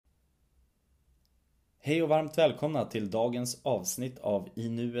Hej och varmt välkomna till dagens avsnitt av I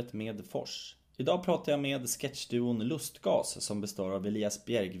nuet med Fors. Idag pratar jag med sketchduon Lustgas som består av Elias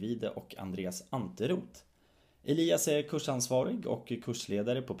Bjergvide och Andreas Anteroth. Elias är kursansvarig och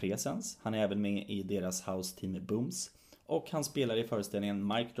kursledare på Presens. Han är även med i deras house team Booms och han spelar i föreställningen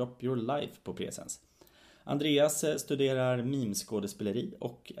Mic Drop Your Life på Presens. Andreas studerar mimskådespeleri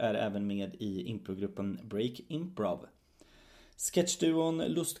och är även med i improgruppen Break Improv. Sketchduon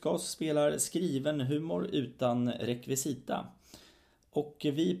Lustgas spelar skriven humor utan rekvisita. Och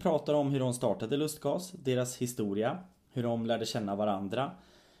vi pratar om hur de startade Lustgas, deras historia, hur de lärde känna varandra,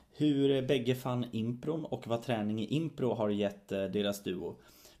 hur bägge fann impron och vad träning i impro har gett deras duo.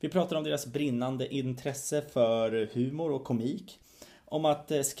 Vi pratar om deras brinnande intresse för humor och komik, om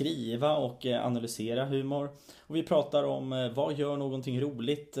att skriva och analysera humor. Och vi pratar om vad gör någonting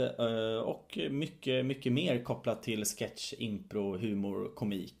roligt och mycket mer kopplat till sketch, impro, humor,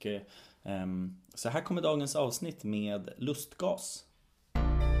 komik. Så här kommer dagens avsnitt med Lustgas.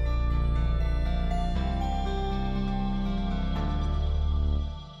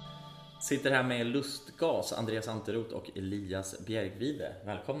 Sitter här med Lustgas, Andreas Anteroth och Elias Bjergvide.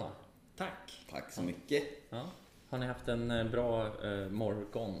 Välkomna. Tack. Tack så mycket. Ja. Har ni haft en bra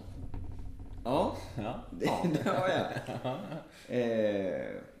morgon? Ja, Ja. det har jag.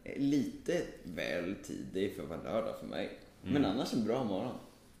 Lite väl tidigt för att vara lördag för mig. Men annars en bra morgon.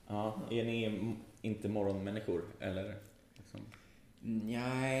 Ja, är ni inte morgonmänniskor eller liksom?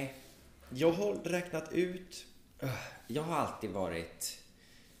 Nej, jag har räknat ut. Jag har alltid varit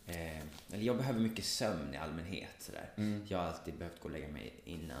eller jag behöver mycket sömn i allmänhet sådär. Jag har alltid behövt gå och lägga mig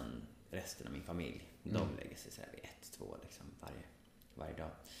innan resten av min familj. De lägger sig sådär vid 1-2 liksom varje dag.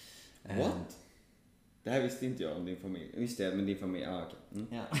 What? Det här visste inte jag om din familj. Visste jag, men din familj, okej.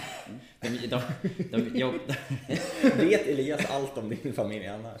 Ja. Vet Elias allt om din familj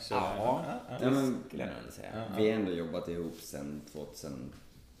annars? Ja, Ja, men, skulle jag nog säga. vi har ändå jobbat ihop sedan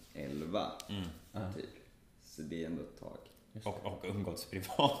 2011 typ. Så det är ändå ett tag. Och umgåtts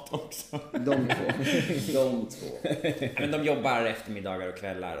privat också. De två. Men de jobbar eftermiddagar och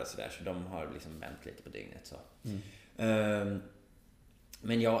kvällar och sådär, så de har liksom vänt lite på dygnet så.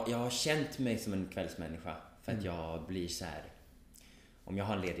 Men jag har känt mig som en kvällsmänniska för att jag blir så här. Om jag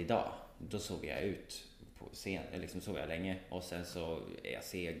har en ledig dag, då sover jag ut på scen, eller liksom sover jag länge och sen så är jag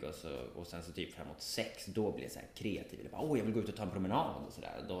seg och sen så typ framåt 6 då blir jag så här kreativ eller bara, jag vill gå ut och ta en promenad och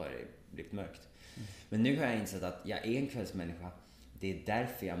sådär, då har det blivit mörkt. Men nu har jag insett att jag är en kvällsmänniska. Det är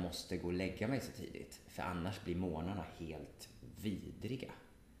därför jag måste gå och lägga mig så tidigt, för annars blir morgnarna helt vidriga.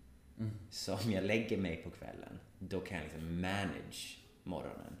 Så om jag lägger mig på kvällen, då kan jag liksom manage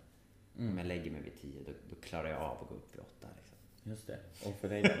morgonen. Om jag lägger mig vid 10, då klarar jag av att gå upp vid 8 liksom. Just det. Och för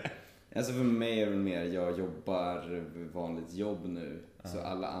dig då? Alltså för mig är det mer, jag jobbar vanligt jobb nu. Så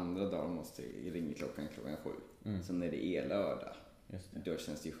alla andra dagar måste ringa klockan 7. Så när det är lördag, då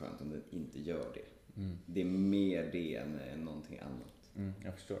känns det ju skönt om det inte gör det. Det är mer det än någonting annat.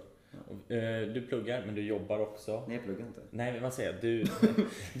 Jag förstår. Och, du pluggar, men du jobbar också. Nej, jag pluggar inte. Nej, men vad säger jag?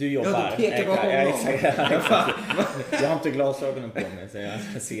 Du jobbar. Ja, du pekar bakom honom. Jag har inte glasögonen på mig, så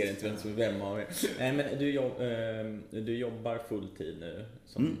jag ser inte vem som är vem av er. Nej, men du jobbar fulltid nu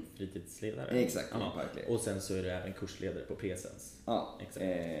som fritidsledare. Exakt, ja. Och sen så är du även kursledare på Presens. Ja, exakt.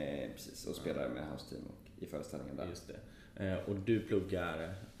 Precis. Och spelar med house team och i föreställningen där. Just det. Och du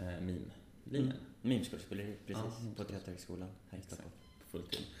pluggar mimlinjen. Mimskådespeleri, precis. På Teaterhögskolan här i Stockholm.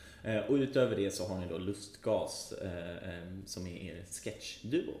 Fulltid. Och utöver det så har ni då Lustgas som är er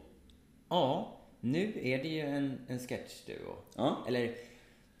sketchduo. Ja, nu är det ju en sketchduo. Ja. Eller,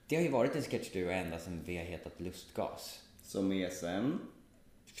 det har ju varit en sketchduo ända sedan vi har hetat Lustgas. Som är sen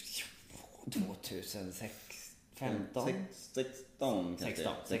 2015?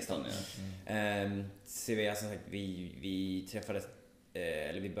 16 ja. Så vi har som sagt, vi träffades,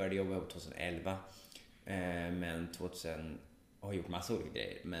 eller vi började jobba ihop 2011. Men 2000 har gjort massa olika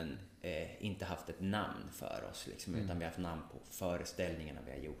grejer, men inte haft ett namn för oss liksom, utan vi har haft namn på föreställningarna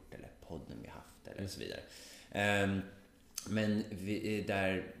vi har gjort eller podden vi har haft eller så vidare. Men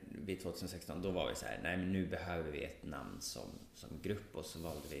där vid 2016 då var vi så här, nej men nu behöver vi ett namn som grupp, och så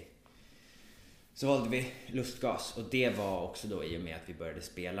valde vi Lustgas, och det var också då i och med att vi började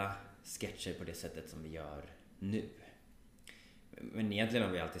spela sketcher på det sättet som vi gör nu. Men egentligen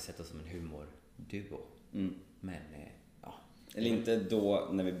har vi alltid sett oss som en humorduo. Men eller inte då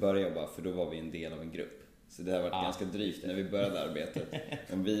när vi började jobba, för då var vi en del av en grupp. Så det har varit ganska drygt när vi började arbetet.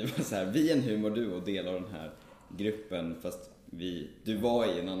 Men vi var så här, vi är en humorduo och del av den här gruppen, fast du var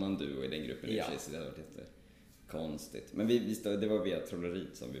i en annan duo i den gruppen i sig, så det har varit lite konstigt. Men det var via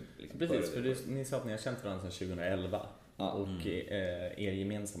trolleriet som vi liksom precis, för ni sa att ni har känt varandra sedan 2011. och er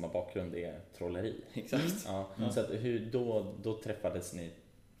gemensamma bakgrund är trolleri. Exakt. Ja. Så att då träffades ni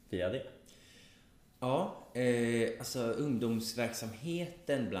via det? Ja, alltså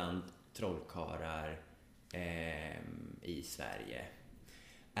ungdomsverksamheten bland trollkarlar i Sverige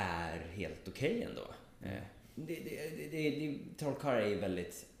är helt okej ändå. Trollkarlar är ju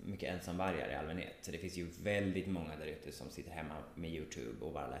väldigt mycket ensamvargar i allmänhet. Så det finns ju väldigt många där ute som sitter hemma med YouTube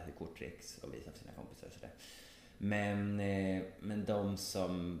och bara läser korttricks och visar för sina kompisar och sådär. Men de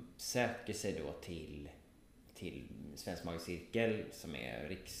som söker sig då till Svensk Magisk Cirkel, som är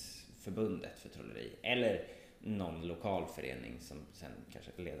Riksförbundet för trolleri, eller någon lokal förening som sen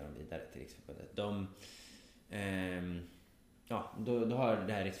kanske leder dem vidare till Riksförbundet. Då har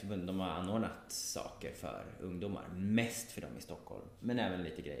det här Riksförbundet, de har anordnat saker för ungdomar, mest för dem i Stockholm, men även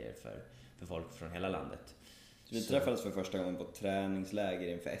lite grejer för folk från hela landet. Så vi träffades för första gången på träningsläger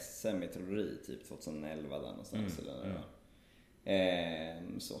inför SM i trolleri typ 2011 där någonstans.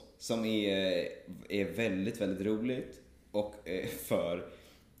 Som är väldigt, väldigt roligt. Och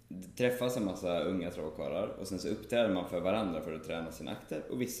träffas en massa unga trollkarlar och sen så uppträder man för varandra för att träna sina akter.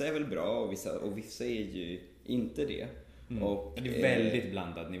 Och vissa är väl bra och vissa är ju inte det. Och det är väldigt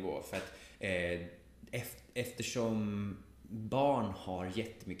blandad nivå, för att eftersom barn har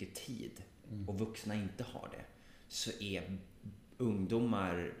jättemycket tid och vuxna inte har det, så är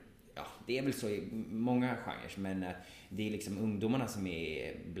ungdomar, det är väl så i många genrer, men det är liksom ungdomarna som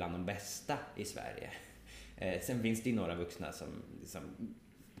är bland de bästa i Sverige. Sen finns det ju några vuxna som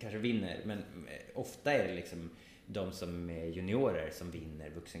kanske vinner, men ofta är det liksom de som är juniorer som vinner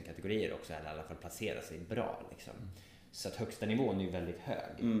vuxenkategorier också, eller i alla fall placerar sig bra liksom. Så att högsta nivån är ju väldigt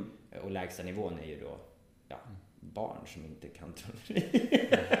hög. Och lägsta nivån är ju då barn som inte kan trolleri.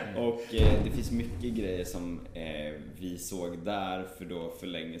 Och det finns mycket grejer som vi såg där för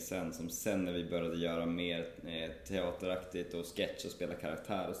länge sedan, som sen när vi började göra mer teateraktigt och sketch och spela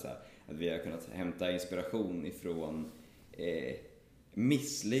karaktär och så här, att vi har kunnat hämta inspiration ifrån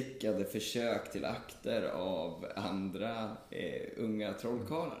misslyckade försök till akter av andra unga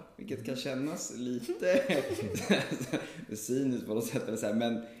trollkarlar, vilket kan kännas lite cyniskt på något sätt eller så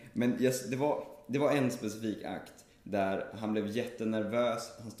här, men just, det var en specifik akt där han blev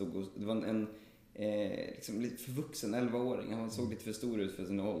jättenervös. Han stod och, det var en liksom lite för vuxen 11-åring. Han såg lite för stor ut för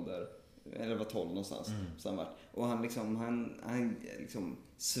sin ålder. Eller var 12 någonstans. Och han liksom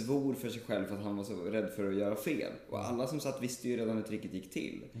svor för sig själv för att han var så rädd för att göra fel. Och alla som satt visste ju redan hur tricket gick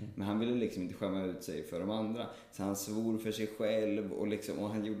till. Men han ville liksom inte skämma ut sig för de andra. Så han svor för sig själv och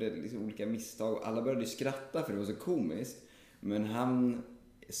han gjorde liksom olika misstag. Och alla började skratta för det var så komiskt. Men han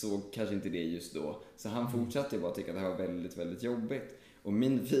såg kanske inte det just då. Så han fortsatte ju bara tycka att det här var väldigt, väldigt jobbigt. Och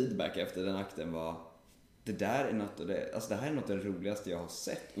min feedback efter den akten var: det här är något av det roligaste jag har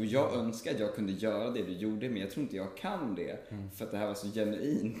sett. Och jag önskar att jag kunde göra det du gjorde, men jag tror inte jag kan det. För att det här var så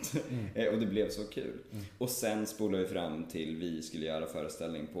genuint. Och det blev så kul. Och sen spolade vi fram till vi skulle göra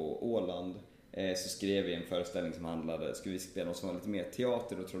föreställning på Åland. Så skrev vi en föreställning som handlade, skulle vi spela något som var lite mer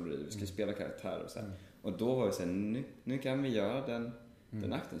teater och trolleri. Vi skulle spela karaktärer och så här. Och då var vi så här, nu kan vi göra den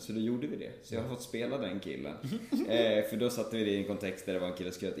akten, så då gjorde vi det. Så jag har fått spela den killen. För då satte vi det i en kontext där det var en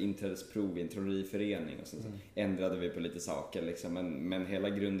kille som skulle göra ett inträdesprov i en trolleriförening och så ändrade vi på lite saker liksom. Men hela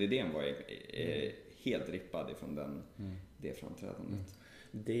grundidén var helt rippad ifrån det framträdandet.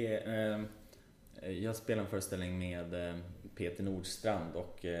 Jag spelade en föreställning med Peter Nordstrand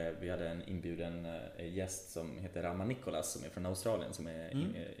och vi hade en inbjuden gäst som heter Rama Nicholas, som är från Australien, som är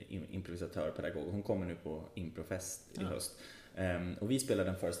improvisatör och pedagog. Hon kommer nu på Improfest i höst. Och vi spelade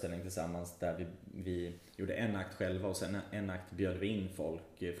en föreställning tillsammans där vi gjorde en akt själva och sen en akt bjöd vi in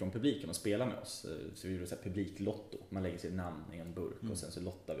folk från publiken och spela med oss. Så vi gjorde så här publiklotto. Man lägger sitt namn i en burk och sen så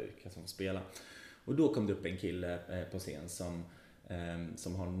lottar vi vilka som får spela. Och då kom det upp en kille på scen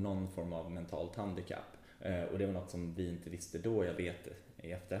som har någon form av mentalt handikapp. Och det var något som vi inte visste då, jag vet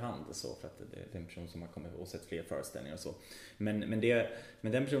i efterhand så, för att det är en person som har kommit och sett fler föreställningar och så. Men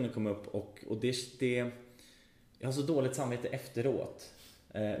den personen kom upp och det jag har så dåligt samvete efteråt.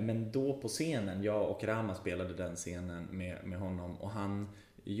 Men då på scenen, jag och Rama spelade den scenen med honom och han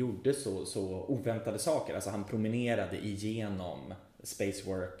gjorde så oväntade saker. Alltså han promenerade igenom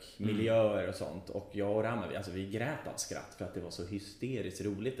spacework-miljöer och sånt. Och jag och Rama, vi grät av skratt för att det var så hysteriskt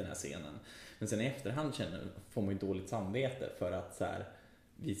roligt den här scenen. Men sen i efterhand får man ju dåligt samvete för att så här,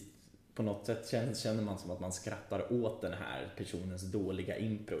 på något sätt känner man som att man skrattar åt den här personens dåliga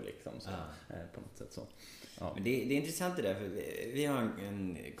impro liksom, så, på något sätt så. Ja. Men det är intressant det där, för vi har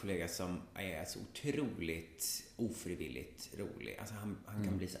en kollega som är så otroligt ofrivilligt rolig. Alltså han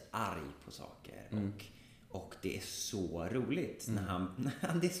kan bli så arg på saker och det är så roligt när han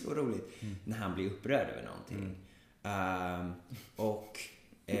det är så roligt när han blir upprörd över någonting. Och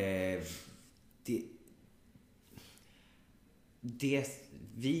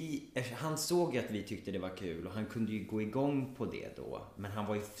han såg ju att vi tyckte det var kul och han kunde ju gå igång på det då, men han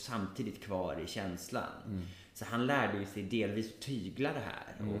var ju samtidigt kvar i känslan. Så han lärde ju sig delvis tygla det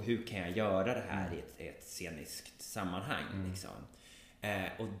här och hur kan jag göra det här i ett sceniskt sammanhang liksom.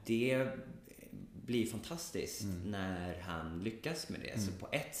 Och det blir fantastiskt när han lyckas med det. Så på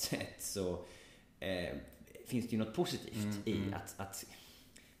ett sätt så finns det ju något positivt i att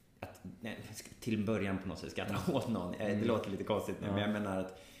till början på något sätt skratta åt någon. Det låter lite konstigt nu, men jag menar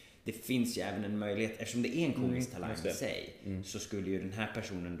att det finns ju även en möjlighet, eftersom det är en komisk talang i sig, så skulle ju den här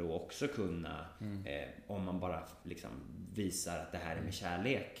personen då också kunna, om man bara liksom visar att det här är med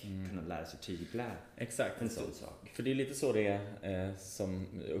kärlek, kunna lära sig tygla. Exakt. En sån sak. För det är lite så det är, som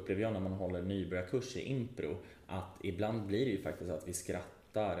upplever jag när man håller nybörjarkurs i impro, att ibland blir det ju faktiskt att vi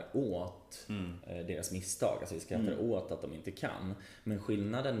skrattar åt deras misstag. Alltså vi skrattar åt att de inte kan. Men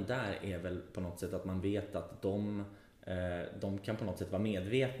skillnaden där är väl på något sätt att man vet att de kan på något sätt vara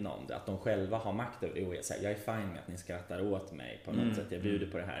medvetna om det. Att de själva har makt över det och är så här, jag är fine med att ni skrattar åt mig på något sätt. Jag bjuder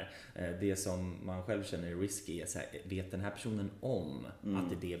på det här. Det som man själv känner är risky är så här, vet den här personen om att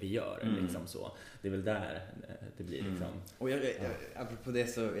det är det vi gör? Liksom så. Det är väl där det blir liksom. Och apropå det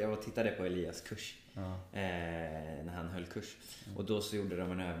så, jag var och tittade på Elias kurs. När han höll kurs. Och då så gjorde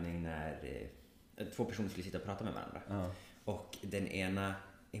de en övning när två personer skulle sitta och prata med varandra. Och den ena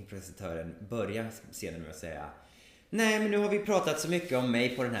improvisatören börjar scenen med att säga: nej, men nu har vi pratat så mycket om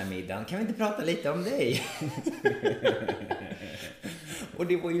mig på den här middagen. Kan vi inte prata lite om dig? Och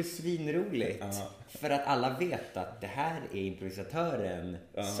det var ju svinroligt. För att alla vet att det här är improvisatören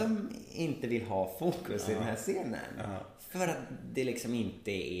som inte vill ha fokus i den här scenen. För att det liksom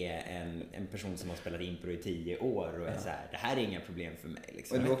inte är en person som har spelat impro i 10 år och är så här, det här är inga problem för mig.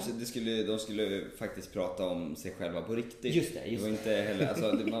 Liksom. Och det var också, de skulle faktiskt prata om sig själva på riktigt. Just det. Det var inte heller,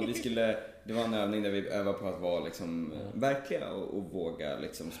 alltså, det var en övning där vi övade på att vara liksom verkliga och våga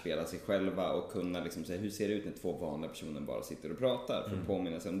liksom spela sig själva och kunna liksom säga, hur ser det ut när två vanliga personer bara sitter och pratar, för att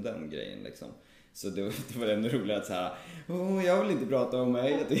påminna sig om den grejen liksom. Så det var ändå roligt att säga, jag vill inte prata om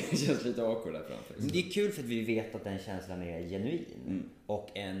mig, det känns lite awkward där framför. Det är kul för att vi vet att den känslan är genuin. Och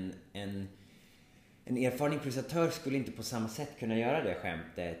en erfaren improvisatör skulle inte på samma sätt kunna göra det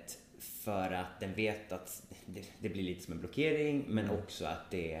skämtet, för att den vet att det blir lite som en blockering, men också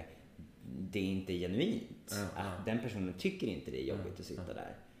att det inte är genuint. Att den personen tycker inte det är jobbigt att sitta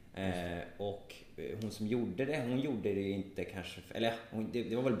där. Och hon som gjorde det, hon gjorde det inte kanske, eller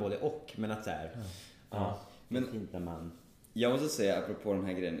det var väl både och, men att så här, men fint när man... Jag måste säga apropå den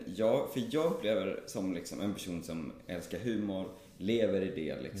här grejen, för jag upplever som liksom en person som älskar humor, lever i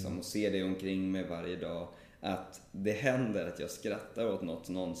det liksom, och ser det omkring mig varje dag, att det händer att jag skrattar åt något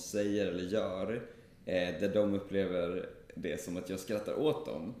någon säger eller gör, där de upplever det som att jag skrattar åt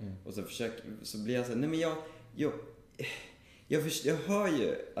dem, och så blir jag så här, nej men jag hör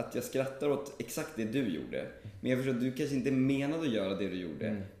ju att jag skrattar åt exakt det du gjorde, men jag förstår att du kanske inte menade att göra det du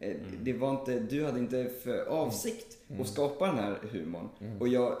gjorde. Det var inte, du hade inte för avsikt att skapa den här humorn. Och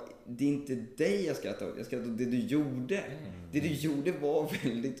det är inte dig jag skrattar åt, jag skrattar åt det du gjorde. Det du gjorde var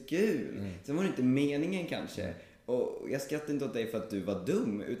väldigt kul. Sen var det inte meningen kanske. Och jag skrattar inte åt dig för att du var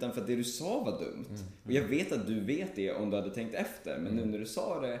dum, utan för att det du sa var dumt. Och jag vet att du vet det om du hade tänkt efter, men nu när du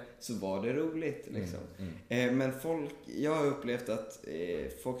sa det så var det roligt liksom. Men jag har upplevt att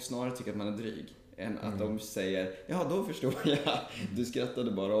folk snarare tycker att man är dryg än att de säger, ja då förstår jag, du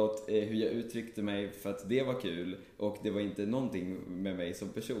skrattade bara åt hur jag uttryckte mig för att det var kul, och det var inte någonting med mig som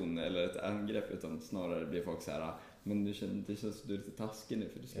person eller ett angrepp, utan snarare blir folk så här, men det känns att du är lite taskig nu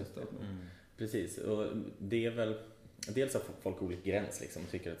för du skrattar åt mig. Precis, och det är väl dels att folk olika gräns liksom,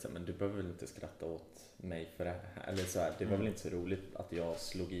 tycker att men du behöver väl inte skratta åt mig för det här, eller så här, det var väl inte så roligt att jag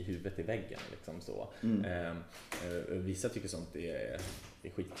slog i huvudet i väggen liksom så. Vissa tycker sånt är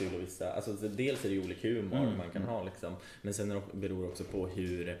skitkul, och vissa, alltså dels är det olika humor man kan ha liksom, men sen beror det också på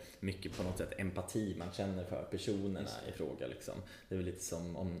hur mycket på något sätt empati man känner för personerna i fråga liksom. Det är väl lite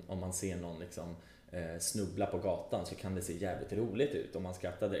som om man ser någon liksom snubbla på gatan, så kan det se jävligt roligt ut om man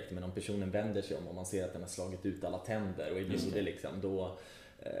skrattar direkt, men om personen vänder sig om och man ser att den har slagit ut alla tänder och är blodig liksom,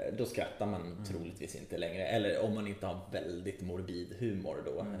 då skrattar man troligtvis inte längre, eller om man inte har väldigt morbid humor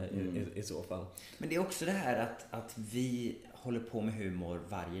då i så fall. Men det är också det här att vi håller på med humor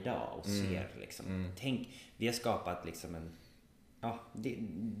varje dag och ser liksom, tänk, vi har skapat liksom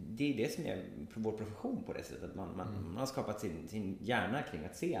det är det som är vår profession på det sättet, att man har skapat sin hjärna kring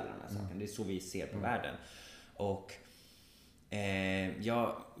att se alla de här sakerna. Det är så vi ser på världen. Och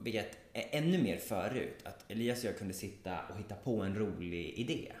Jag vet ännu mer förut att Elias och jag kunde sitta och hitta på en rolig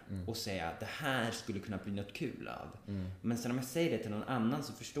idé och säga att det här skulle kunna bli något kul av. Men sen om jag säger det till någon annan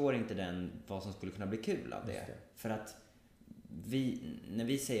så förstår inte den vad som skulle kunna bli kul av det. För att när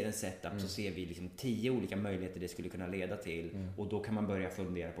vi säger en setup så ser vi liksom 10 olika möjligheter det skulle kunna leda till och då kan man börja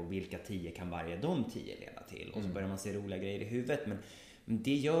fundera på vilka 10 kan varje de 10 leda till och så börjar man se roliga grejer i huvudet, men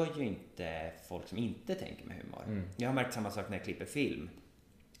det gör ju inte folk som inte tänker med humor. Jag har märkt samma sak när jag klipper film,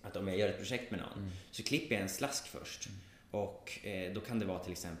 att om jag gör ett projekt med någon så klipper jag en slask först och då kan det vara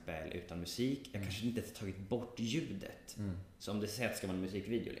till exempel utan musik, jag kanske inte tagit bort ljudet, så om det säger att det ska vara en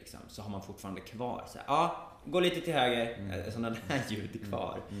musikvideo liksom, så har man fortfarande kvar så här, gå lite till höger, sådana där ljud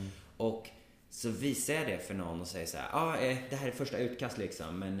kvar. Och så visar jag det för någon och säger så här, det här är första utkast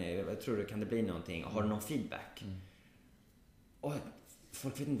liksom, men jag tror kan det bli någonting, har du någon feedback? Och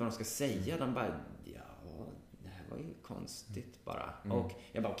folk vet inte vad de ska säga, de bara, det här var ju konstigt bara. Och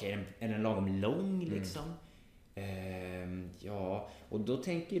jag bara, okej, är den lagom lång liksom? Ja, och då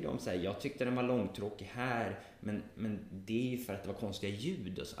tänker de så här, jag tyckte den var långtråkig här, men det är ju för att det var konstiga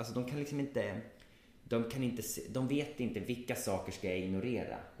ljud och så. Alltså de kan liksom inte, de vet inte vilka saker ska jag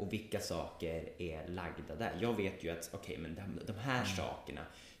ignorera och vilka saker är lagda där. Jag vet ju att okej, men de här sakerna,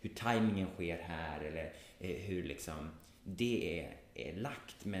 hur tajmingen sker här eller hur liksom det är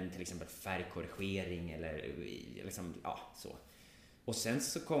lagt, men till exempel färgkorrigering eller liksom, så. Och sen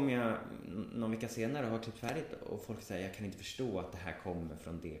så kommer jag någon vecka senare och har klippt färdigt och folk säger, jag kan inte förstå att det här kommer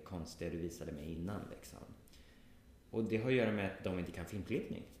från det konstiga du visade mig innan liksom. Och det har att göra med att de inte kan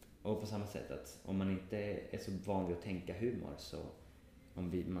filmklippning. Och på samma sätt att om man inte är så van vid att tänka humor, så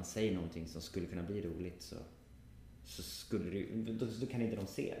om man säger någonting som skulle kunna bli roligt så skulle då kan inte de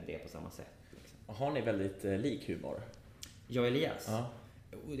se det på samma sätt liksom. Har ni väldigt lik humor? Jag och Elias? Ja.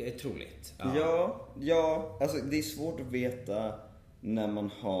 Det är troligt. Ja, alltså det är svårt att veta när man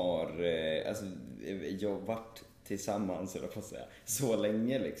har jag varit tillsammans, eller vad säga, så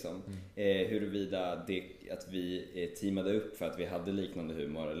länge liksom. Huruvida att vi teamade upp för att vi hade liknande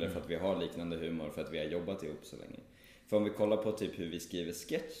humor eller för att vi har liknande humor för att vi har jobbat ihop så länge. För om vi kollar på typ hur vi skriver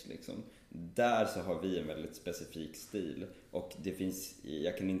sketch liksom, där så har vi en väldigt specifik stil och det finns,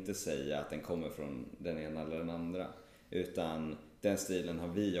 jag kan inte säga att den kommer från den ena eller den andra, utan den stilen har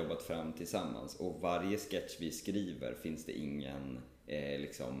vi jobbat fram tillsammans och varje sketch vi skriver finns det ingen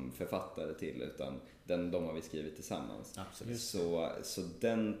liksom författare till, utan de har vi skrivit tillsammans. Absolut. Så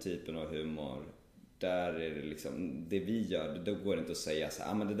den typen av humor, där är det liksom, det vi gör, då går det inte att säga så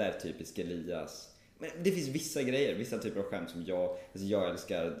här, men det där är typiskt Elias. Men det finns vissa grejer, vissa typer av skämt som jag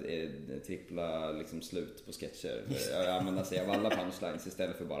älskar, trippla liksom slut på sketcher. Jag använder sig av alla punchlines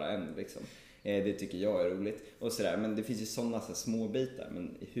istället för bara en liksom. Det tycker jag är roligt och sådär, men det finns ju sådana små bitar,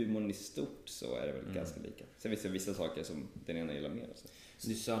 men i humorn i stort så är det väl ganska lika. Sen finns det vissa saker som den ena gillar mer. Så.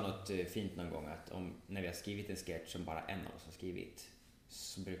 Du sa något fint någon gång att när vi har skrivit en sketch som bara en av oss har skrivit,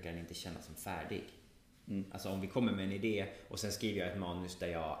 så brukar den inte kännas som färdig. Alltså om vi kommer med en idé och sen skriver jag ett manus där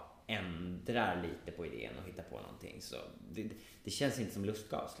jag ändrar lite på idén och hittar på någonting, så det känns inte som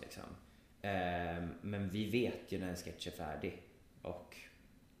lustgas liksom. Men vi vet ju när en sketch är färdig, och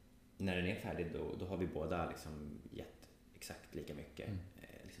när den är färdig då har vi båda liksom gett exakt lika mycket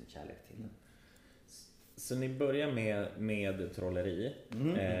liksom kärlek till den. Så ni börjar med trolleri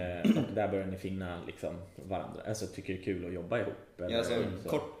och där börjar ni finna liksom varandra, alltså tycker det är kul att jobba ihop eller? Ja,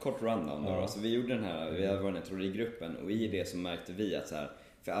 alltså, kort rundown då. Alltså, vi gjorde vi hade varit den här trollerigruppen och i det så märkte vi att så här,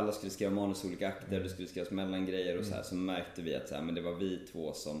 för alla skulle skriva manus olika akter, det skulle skrivas mellangrejer och så märkte vi att så här, men det var vi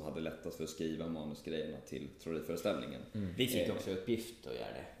två som hade lättast för att skriva manusgrejerna till trolleriföreställningen. Vi fick också uppgift att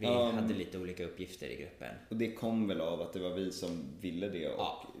göra det. Vi hade lite olika uppgifter i gruppen. Och det kom väl av att det var vi som ville det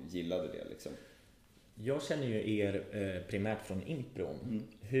och gillade det liksom. Jag känner ju er primärt från impron.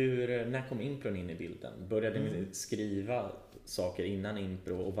 När kom impron in i bilden? Började ni skriva saker innan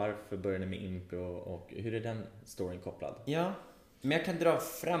impro, och varför började ni med impro och hur är den storyn kopplad? Ja, men jag kan dra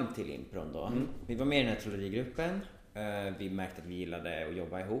fram till impron då. Vi var med i den här trollerigruppen. Vi märkte att vi gillade att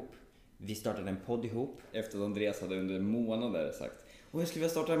jobba ihop. Vi startade en podd ihop. Efter att Andreas hade under månader sagt: jag skulle vilja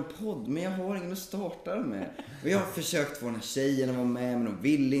starta en podd, men jag har ingen att starta med. Och jag har försökt få den här tjejen att vara med, men de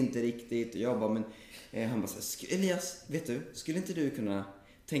ville inte riktigt. Och jag bara, men han bara så här, Elias, vet du, skulle inte du kunna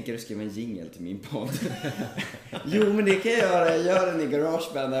tänka dig att skriva en jingle till min podd? Jo, men det kan jag göra. Jag gör den i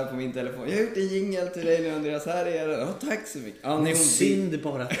GarageBand här på min telefon. Jag har gjort en jingle till dig nu, Andreas. Här är den. Tack så mycket. Det är synd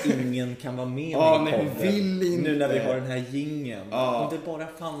bara att ingen kan vara med i podden. Vill inte. Nu när vi har den här jingeln. Om det bara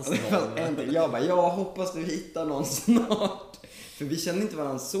fanns någon. Jag hoppas du hittar någon snart. För vi kände inte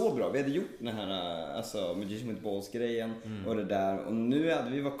varandra så bra. Vi hade gjort den här Magician with Balls-grejen och det där. Och nu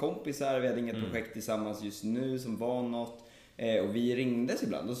hade vi var kompisar. Vi hade inget projekt tillsammans just nu som var något. Och vi ringdes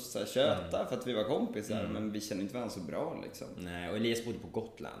ibland och så här tjötade för att vi var kompisar, men vi kände inte varandra så bra liksom. Nej, och Elias bodde på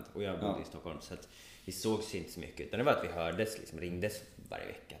Gotland och jag bodde i Stockholm, så att vi sågs inte så mycket, utan det var att vi hördes, liksom, ringdes varje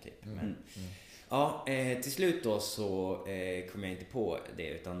vecka typ. Men, ja, till slut då så kom jag inte på det,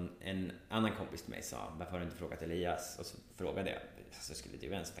 utan en annan kompis till mig sa, varför har du inte frågat Elias? Och så frågade jag, alltså, skulle du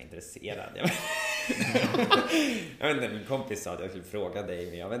ens vara intresserad? Jag vet inte, min kompis sa att jag skulle fråga dig,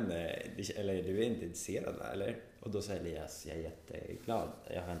 men jag vet inte, eller du är inte intresserad, va? Eller? Och då sa Elias, jag är jätteglad,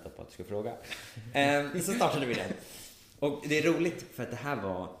 jag har väntat på att du ska fråga. Så startade vi den. Och det är roligt för att det här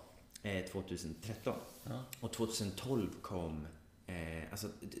var 2013. Och 2012 kom, alltså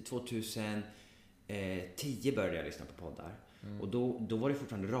 2010 började jag lyssna på poddar. Och då var det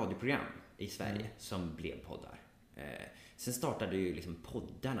fortfarande radioprogram i Sverige som blev poddar. Sen startade ju liksom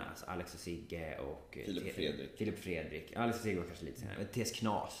poddarna, alltså Alex och Sigge och Filip Fredrik. Alex och Sigge var kanske lite senare, men TS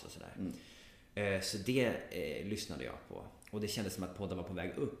Knas och sådär. Så det lyssnade jag på. Och det kändes som att podden var på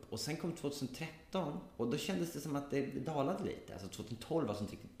väg upp. Och sen kom 2013 och då kändes det som att det dalade lite. Alltså 2012 var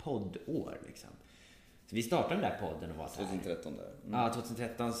sånt riktigt poddår liksom. Så vi startade den där podden och var så här, 2013 där. Ja,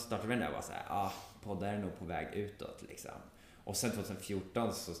 2013 startade vi den där och var så här, poddar är nog på väg utåt liksom. Och sen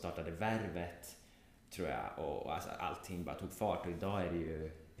 2014 så startade Värvet, tror jag, och alltså allting bara tog fart, och idag är det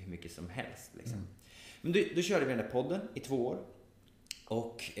ju hur mycket som helst liksom. Men då körde vi den där podden i 2 år.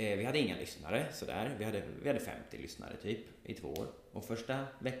 Och vi hade inga lyssnare sådär. Vi hade 50 lyssnare typ i 2 år. Och första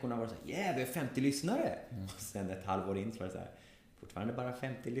veckorna var det så här, vi har 50 lyssnare. Och sen ett halvår in så var det så här, fortfarande bara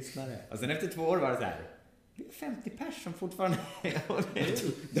 50 lyssnare. Och sen efter 2 år var det så här, vi är 50 pers som fortfarande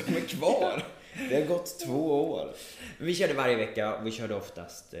de är kvar. Det har gått 2 år. Vi körde varje vecka och vi körde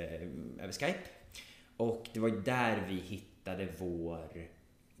oftast över Skype. Och det var där vi hittade vår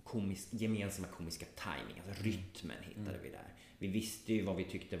gemensamma komiska timing. Alltså rytmen hittade vi där. Vi visste ju vad vi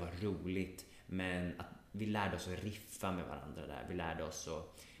tyckte var roligt, men att vi lärde oss att riffa med varandra där. Vi lärde oss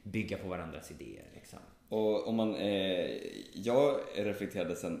att bygga på varandras idéer liksom. Och om man, jag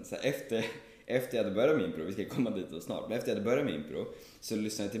reflekterade sen så efter jag hade börjat med impro, vi ska komma dit och snart, men efter jag hade börjat med impro så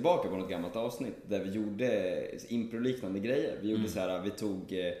lyssnade jag tillbaka på något gammalt avsnitt där vi gjorde impro-liknande grejer. Vi gjorde så här,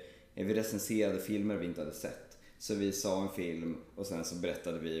 vi recenserade filmer vi inte hade sett. Så vi sa en film och sen så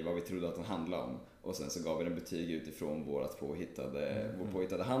berättade vi vad vi trodde att den handlade om. Och sen så gav vi den betyg utifrån vår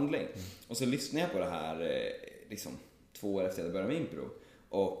påhittade handling. Och så lyssnade jag på det här liksom 2 år efter jag hade börjat med impro.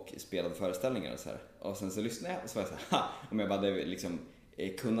 Och spelade föreställningar och så här. Och sen så lyssnade jag och så var jag så här, om jag bara hade liksom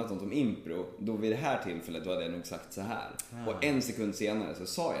kunnat något om impro, då vid det här tillfället då hade jag nog sagt så här. Och 1 sekund senare så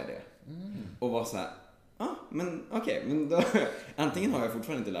sa jag det. Och var så här, men okej, men då antingen har jag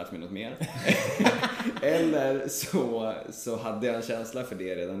fortfarande inte lärt mig något mer eller så hade jag en känsla för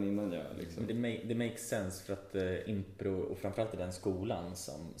det redan innan jag liksom. Det makes sense för att impro, och framförallt i den skolan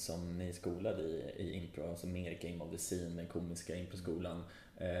som ni skolade i impro, alltså mer Game of the Scene, den komiska improskolan,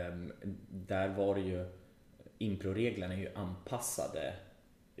 där var det ju, improreglerna är ju anpassade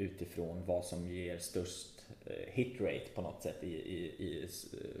utifrån vad som ger störst hitrate på något sätt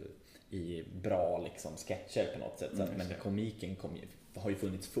i bra liksom sketcher på något sätt. Så att, men komiken har ju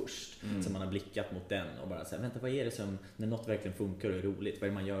funnits först, så man har blickat mot den och bara säga, vänta, vad är det som, när något verkligen funkar och är roligt, vad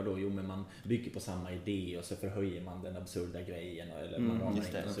är det man gör då? Jo, men man bygger på samma idé och så förhöjer man den absurda grejen eller man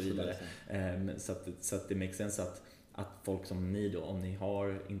ramar in och så vidare. Så att det makes sense att folk som ni då, om ni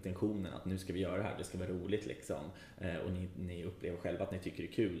har intentionen att nu ska vi göra det här, det ska vara roligt liksom, och ni upplever själva att ni tycker det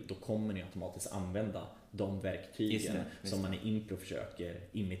är kul, då kommer ni automatiskt använda de verktygen som man i impro försöker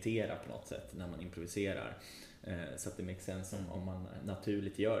imitera på något sätt när man improviserar. Så att det makes sense om man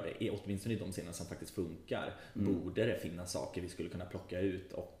naturligt gör det, åtminstone i de scener som faktiskt funkar, borde det finnas saker vi skulle kunna plocka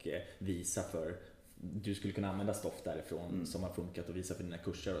ut och visa för. Du skulle kunna använda stoff därifrån som har funkat och visa för dina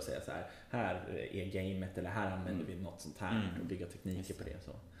kurser och säga så här är gamet, eller här använder vi något sånt här och bygga tekniker på det.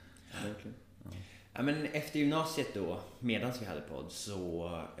 Så. Ja, men efter gymnasiet då, medan vi hade podd, så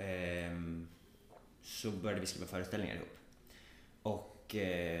började vi skriva föreställningar ihop. Och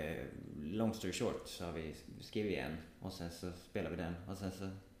long story short så har vi skrivit en och sen så spelade vi den och sen så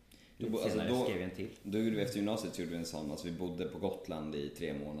senare skrev vi en till. Då gjorde vi efter gymnasiet gjorde vi en sån, alltså vi bodde på Gotland i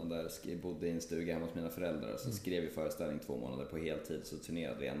 3 månader, bodde i en stuga hemma hos mina föräldrar, så skrev vi föreställning 2 månader på heltid, så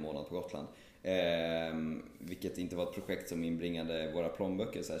turnerade vi 1 månad på Gotland. Vilket inte var ett projekt som inbringade våra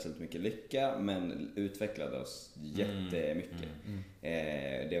plånböcker särskilt mycket lycka, men utvecklade oss jättemycket.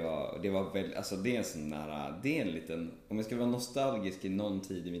 Det var väl, alltså det är en liten om jag ska vara nostalgisk i någon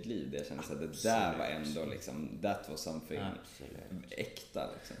tid i mitt liv där jag kände att det där var ändå liksom, that was something äkta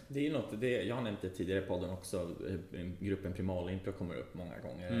liksom. Det är ju något, jag har nämnt det tidigare i podden också, gruppen Primalimpro kommer upp många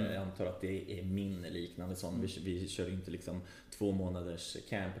gånger. Jag antar att det är min liknande sån. Vi körde inte liksom 2 månaders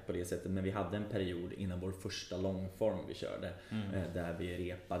camp på det sättet, men vi hade en period innan vår första långform vi körde där vi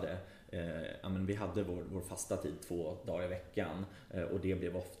repade. Men vi hade vår fasta tid 2 dagar i veckan, och det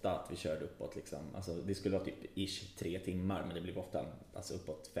blev ofta att vi körde uppåt liksom, alltså det skulle vara typ 3 timmar, men det blev ofta alltså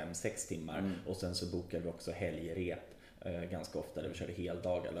uppåt 5-6 timmar. Och sen så bokade vi också helgrep ganska ofta där vi körde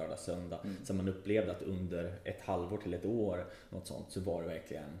heldagar, lördag, söndag. Så man upplevde att under ett halvår till ett år något sånt, så var det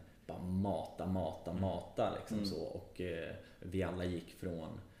verkligen bara mata liksom så, och vi alla gick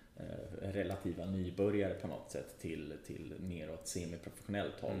från relativa nybörjare på något sätt till mer åt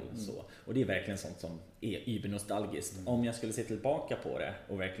semiprofessionellt håll så. Och det är verkligen sånt som är übernostalgiskt. Om jag skulle se tillbaka på det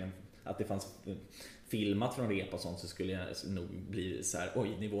och verkligen att det fanns filmat från rep och sånt, så skulle jag nog bli så här: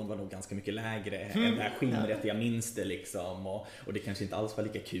 oj, nivån var nog ganska mycket lägre än det här skimret, jag minns det liksom, och det kanske inte alls var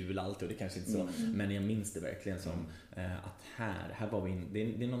lika kul alltid, och det kanske inte så, men jag minns det verkligen som att här var vi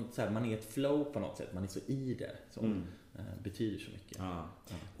det är något så här, man är ett flow på något sätt, man är så i det som betyder så mycket.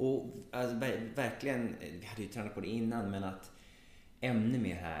 Och alltså, verkligen, vi hade ju tränat på det innan, men att ännu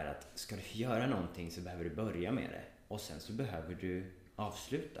mer här, att ska du göra någonting så behöver du börja med det, och sen så behöver du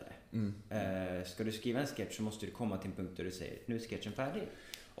avsluta det. Ska du skriva en sketch så måste du komma till en punkt där du säger: nu är sketchen färdig.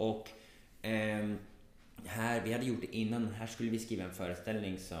 Och här, vi hade gjort det innan, här skulle vi skriva en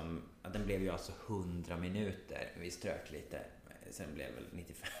föreställning som, den blev ju alltså 100 minuter, vi strök lite, sen blev det väl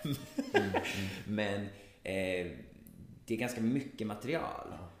 95. Men det är ganska mycket material,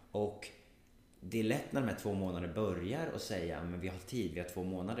 och det är lätt när de här 2 månaderna börjar och säga: men vi har tid, vi har 2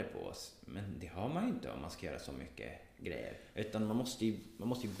 månader på oss. Men det har man ju inte om man ska göra så mycket grejer. Utan man måste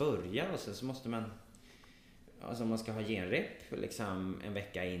ju börja, och sen så måste man, alltså man ska ha genrep liksom en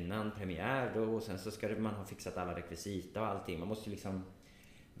vecka innan premiär då, och sen så ska man ha fixat alla rekvisita och allting. Man måste ju liksom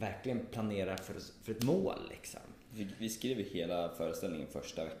verkligen planera för ett mål liksom. Vi skrev hela föreställningen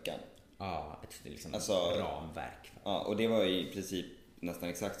första veckan. Ja, ett liksom alltså, ramverk. Ja, och det var i princip nästan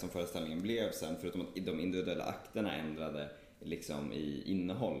exakt som föreställningen blev sen, förutom att de individuella akterna ändrade liksom i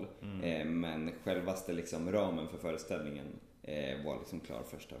innehåll. Men självaste liksom ramen för föreställningen var liksom klar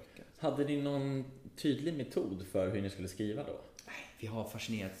första veckan. Hade ni någon tydlig metod för hur ni skulle skriva då? Vi har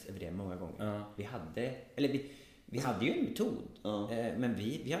fascinerats över det många gånger. Vi hade ju en metod, men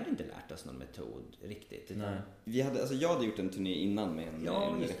vi hade inte lärt oss någon metod riktigt. Utan Jag hade gjort en turné innan med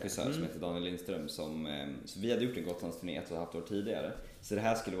en regissör som heter Daniel Lindström, så vi hade gjort en Gotlandsturné 1,5 år tidigare. Så det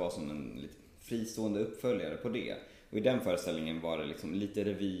här skulle vara som en lite fristående uppföljare på det. Och i den föreställningen var det liksom lite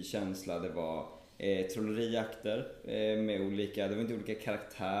revykänsla, det var trolleriakter med olika, det var inte olika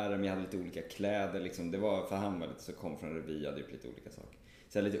karaktärer, men jag hade lite olika kläder liksom. Det var, för han var lite så, kom från revy, jag hade gjort lite olika saker.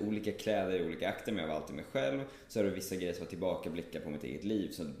 Så jag hade lite olika kläder i olika akter, men jag var alltid mig själv. Så är det vissa grejer som var tillbakablickar på mitt eget liv,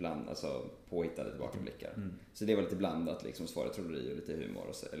 så ibland alltså påhittade tillbakablickar. Så det var lite blandat liksom, svåra trolleri och lite humor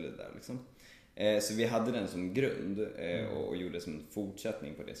och så, eller det där liksom. Så vi hade den som grund och gjorde som en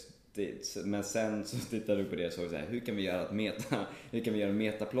fortsättning på det. Men sen så tittade du på det och såg så här: hur kan vi göra en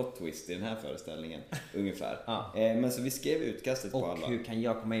meta-plot twist i den här föreställningen ungefär. Men så vi skrev utkastet på alla. Och hur kan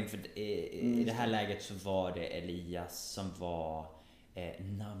jag komma in, för i det här läget så var det Elias som var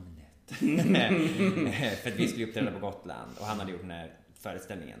namnet. För att vi skulle uppträda på Gotland, och han hade gjort den här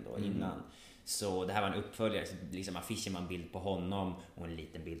föreställningen då innan. Så det här var en uppföljare, så liksom affischen var en bild på honom och en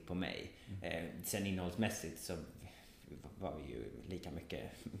liten bild på mig. Sen innehållsmässigt så var vi ju lika mycket.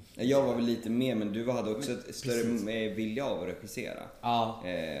 Jag var väl lite mer, men du hade också ett större vilja av att regissera. Ja.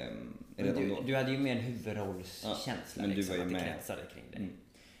 Du hade ju mer en huvudrollskänsla, men du liksom, var ju att det med. kretsade kring dig.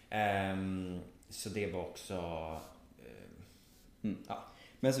 Så det var också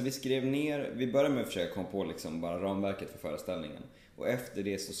Men så vi skrev ner, vi började med att försöka komma på liksom bara ramverket för föreställningen. Och efter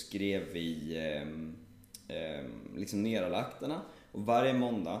det så skrev vi liksom ner alla akterna. Och varje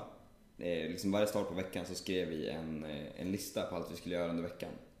måndag, liksom varje start på veckan, så skrev vi en lista på allt vi skulle göra under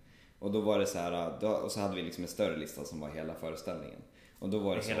veckan. Och då var det så här, och så hade vi liksom en större lista som var hela föreställningen. Och då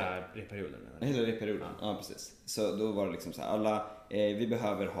var det hela reperioden. Hela reperioden, ja precis. Så då var det liksom så här, vi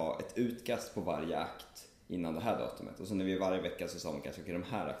behöver ha ett utkast på varje akt innan det här datumet. Och så när vi varje vecka så sa man kanske, okej, de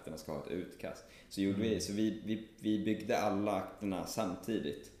här akterna ska ha ett utkast. Så gjorde vi byggde alla akterna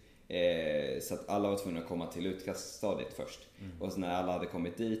samtidigt. Så att alla var tvungna att komma till utkaststadiet först. Och så när alla hade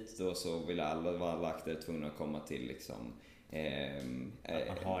kommit dit då, så ville alla akter tvungna att komma till liksom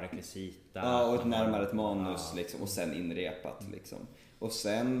att man har rekvisita. Ja, och närmare ett manus liksom, och sen inrepat liksom. Och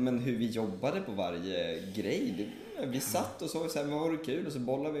sen, men hur vi jobbade på varje grej, vi satt och så här, vad var det kul, och så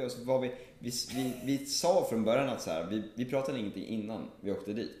bollade vi, och så var vi sa från början att så här, vi pratade ingenting innan vi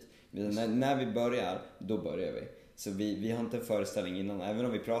åkte dit. När vi börjar, då börjar vi. Så vi har inte en föreställning innan, även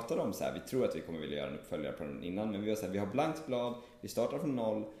om vi pratade om så här, vi tror att vi kommer vilja göra en uppföljare på den innan, men vi var så här, vi har blankt blad, vi startar från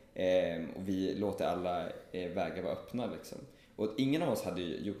noll, och vi låter alla vägar vara öppna liksom. Och ingen av oss hade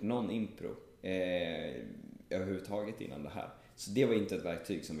ju gjort någon impro överhuvudtaget innan det här. Så det var inte ett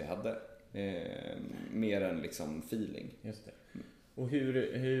verktyg som vi hade, mer än liksom feeling. Just det. Och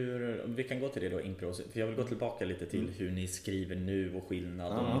hur vi kan gå till det då, impro, för jag vill gå tillbaka lite till hur ni skriver nu och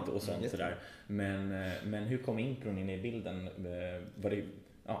skillnad och sånt sådär. Men hur kom impron in i bilden? Var det,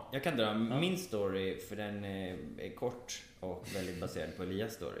 Jag kan dra min story, för den är kort och väldigt baserad på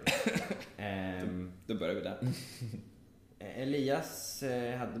Elias story. Då börjar vi där. Elias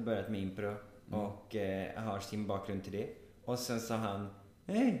hade börjat med impro och har sin bakgrund till det. Och sen sa han: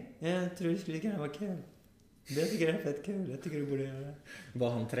 hej, jag tror det skulle kunna vara kul. Jag tycker det är fett kul, jag tycker du borde göra det. Var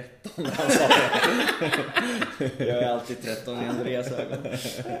han 13 när han sa det? Jag är alltid 13 i Andreas ögon. Det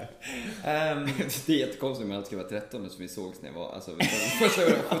är jättekonstigt om jag alltid ska vara 13 som vi sågs när jag var, alltså första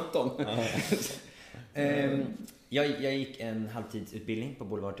gången jag var 17. Jag gick en halvtidsutbildning på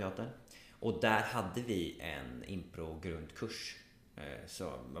Boulevardteatern. Och där hade vi en impro-grundkurs.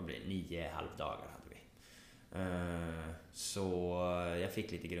 Så vad blir det? 9 halvdagar hade vi. Så jag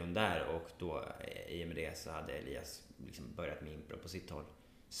fick lite grund där, och då i och med det så hade Elias liksom börjat med impro på sitt håll.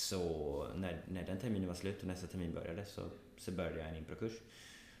 Så när den terminen var slut och nästa termin började så började jag en improkurs.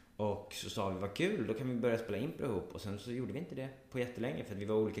 Och så sa vi, vad kul, då kan vi börja spela impro ihop. Och sen så gjorde vi inte det på jättelänge, för att vi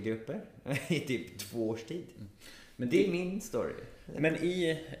var olika grupper i typ 2 års tid. Men det är min story. Men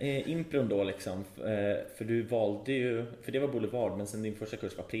i impron då liksom, för du valde ju, för det var Boulevard, men sen din första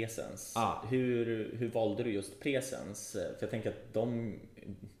kurs var presens. Hur valde du just presens? För jag tänker att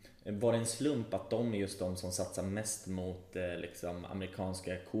var det en slump att de är just de som satsar mest mot liksom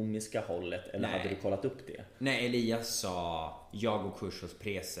amerikanska komiska hållet, eller hade du kollat upp det? Nej, Elias sa, jag går kurs hos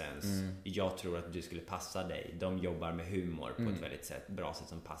presens, jag tror att du skulle passa dig. De jobbar med humor på ett väldigt bra sätt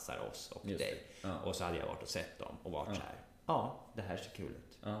som passar oss och dig. Och så hade jag varit och sett dem och varit så här: det här ser kul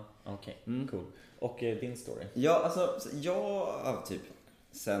ut. Okej, cool. Och din story? Ja, alltså jag typ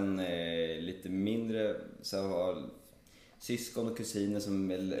sen lite mindre så har syskon och kusiner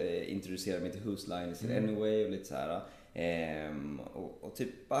som introducerade mig till Whose Line Is It Anyway och lite så här. Och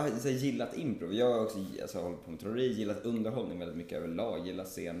typ bara så här, gillat impro. Jag har också hållit på med teori, gillat underhållning väldigt mycket överlag, gillat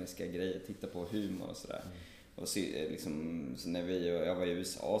sceniska grejer, titta på humor och sådär. Och så, liksom, så när jag var i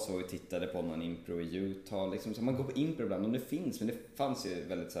USA så vi tittade på någon impro i Utah liksom, så man går på impro ibland, och det finns, men det fanns ju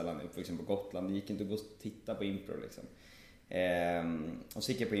väldigt sällan uppvuxen på Gotland, det gick inte att gå och titta på impro liksom. Och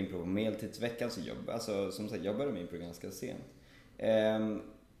så gick jag på impro på medeltidsveckan, så som sagt, jag började med impro ganska sent.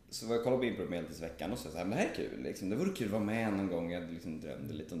 Så var jag kollade på impro på medeltidsveckan och så här, men det här är kul liksom. Det vore kul att vara med någon gång. Jag liksom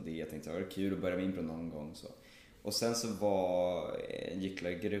drömde lite om det. Jag tänkte, det var kul att börja med impro någon gång så. Och sen så var en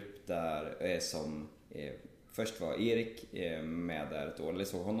gycklargrupp där som först var Erik med där ett år, eller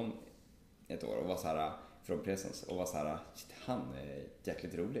såg honom ett år och var så här från presens och var så här, shit, han är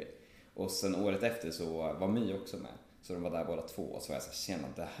jäkligt rolig. Och sen året efter så var My också med. Så de var där båda två, och så var jag så här, kände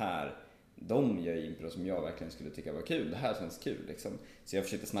att det här, de gör impro som jag verkligen skulle tycka var kul. Det här känns kul liksom. Så jag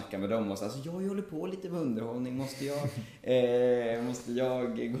försökte snacka med dem och så, alltså, jag håller på lite med underhållning. Måste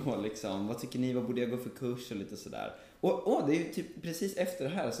jag gå liksom, vad tycker ni, vad borde jag gå för kurs och lite sådär. Och det är ju typ precis efter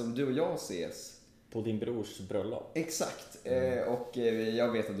det här som du och jag ses. På din brors bröllop. Exakt. Och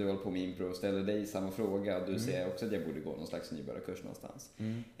jag vet att du håller på med impro och ställer dig samma fråga. Du säger också att jag borde gå någon slags nybörjarkurs någonstans.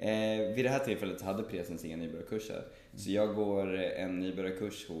 Vid det här tillfället hade presens inga nybörjarkurser. Så jag går en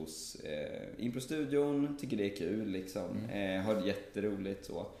nybörjarkurs hos Improstudion. Tycker det är kul liksom. Har det jätteroligt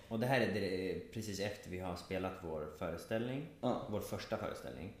så. Och det här är precis efter vi har spelat vår föreställning. Vår första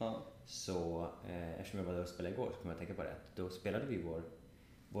föreställning. Så eftersom jag var där och spelade igår så kommer jag tänka på det. Då spelade vi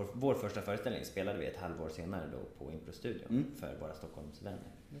vår första föreställning spelade vi ett halvår senare då på Improstudion för våra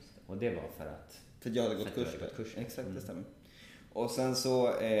Stockholmsvänner. Och det var för att jag hade gått kurs. Exakt, det stämmer. Och sen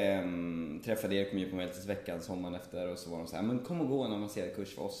så träffade Erik mig på medeltidsveckan sommaren efter, och så var de så här, men kom och gå en avancerad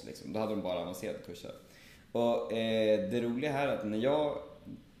kurs för oss liksom. Då hade de bara avancerade kurser. Och det roliga här är att när jag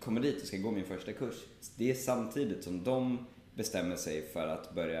kommer dit och ska gå min första kurs, det är samtidigt som de bestämmer sig för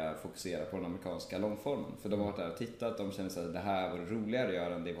att börja fokusera på den amerikanska långformen. För de har varit där och tittat, de känner sig att det här var roligare att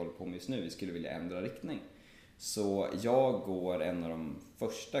göra än det vi håller på med just nu. Vi skulle vilja ändra riktning. Så jag går en av de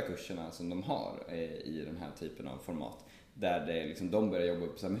första kurserna som de har i den här typen av format. Där det liksom, de börjar jobba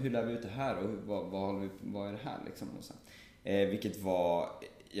upp så här, men hur lär vi ut det här och vad är det här liksom? Och så. Vilket var,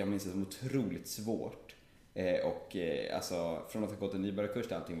 jag minns det som otroligt svårt. Alltså från att ha gått en nybörjarkurs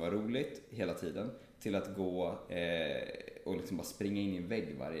där allting var roligt hela tiden till att gå och liksom bara springa in i en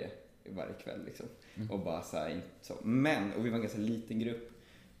vägg varje kväll liksom. Och bara så här, så. Och vi var en ganska liten grupp.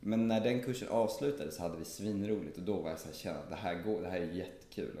 Men när den kursen avslutades så hade vi svinroligt och då var jag så här, kände att det här är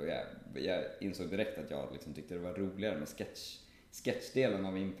jättekul och jag insåg direkt att jag liksom tyckte det var roligare med sketchdelen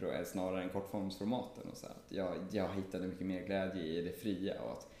av impro snarare än kortformsformaten och så här. Jag hittade mycket mer glädje i det fria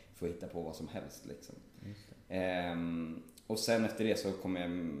och att få hitta på vad som helst liksom. Och sen efter det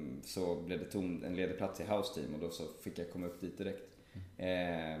så blev det en ledig plats i House Team och då så fick jag komma upp dit direkt.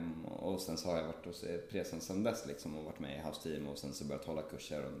 Och sen så har jag varit hos Presen sen dess liksom, och varit med i House Team och sen så börjat hålla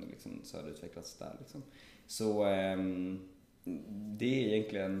kurser och liksom, så har det utvecklats där liksom. Så det är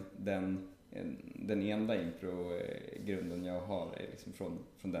egentligen den enda impro-grunden jag har är liksom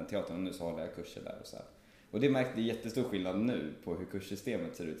från den teatern och nu så håller jag kurser där och så här. Och det är jättestor skillnad nu på hur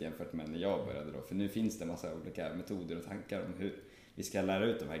kurssystemet ser ut jämfört med när jag började då. För nu finns det en massa olika metoder och tankar om hur vi ska lära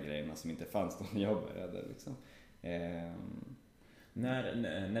ut de här grejerna som inte fanns då när jag började liksom.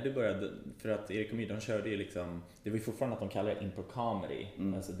 När du började, för att Erik och My, de körde ju liksom, det var ju fortfarande att de kallar det impro comedy,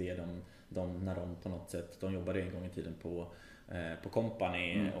 alltså det när de på något sätt, de jobbade en gång i tiden på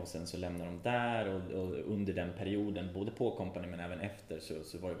Company och sen så lämnade de där och under den perioden, både på Company men även efter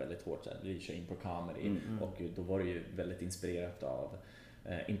så var det väldigt hårt såhär, vi kör impro comedy och då var det ju väldigt inspirerat av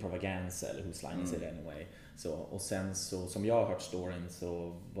Improvaganza eller Whose Line Is It Anyway. Så, och sen så, som jag har hört storyn,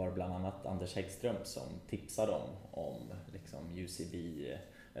 så var det bland annat Anders Häggström som tipsade om liksom UCB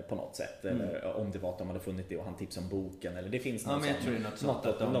på något sätt, eller om det var att de hade funnit det och han tipsade om boken, eller det finns något, men jag tror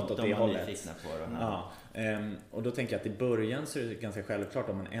något åt det hållet. Ja, och då tänker jag att i början så är det ganska självklart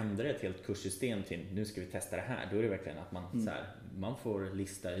om man ändrar ett helt kurssystem till nu ska vi testa det här, då är det verkligen att man så här, man får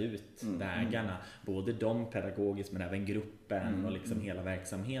lista ut vägarna, både de pedagogiskt men även gruppen och liksom hela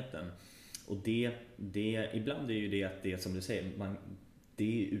verksamheten. Och det ibland är ju det att det som du säger,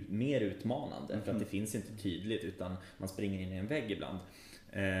 det är mer utmanande för att det finns inte tydligt, utan man springer in i en vägg ibland.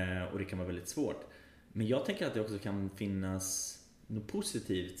 Och det kan vara väldigt svårt. Men jag tänker att det också kan finnas något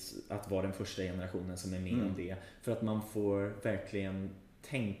positivt att vara den första generationen som är med om det. För att man får verkligen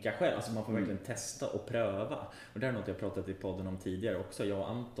tänka själv, alltså man får verkligen testa och pröva. Och det är något jag pratat i podden om tidigare också. Jag och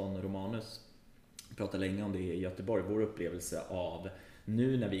Anton Romanus pratade länge om det i Göteborg. Vår upplevelse av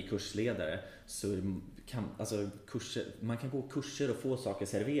nu när vi är kursledare så man kan gå kurser och få saker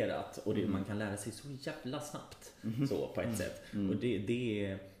serverat och man kan lära sig så jävla snabbt så på ett sätt. Och det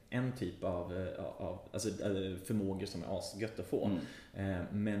är en typ av förmågor som är asgött att få.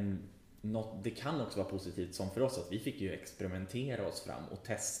 Men det kan också vara positivt som för oss att vi fick ju experimentera oss fram och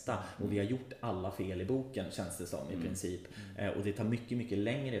testa och vi har gjort alla fel i boken, känns det som i princip. Och det tar mycket, mycket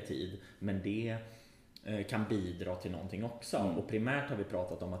längre tid, men det kan bidra till någonting också. Och primärt har vi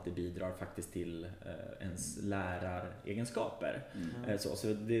pratat om att det bidrar faktiskt till ens läraregenskaper. Så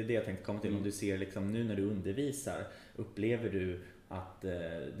det är det jag tänkte komma till. Om du ser liksom, nu när du undervisar, upplever du att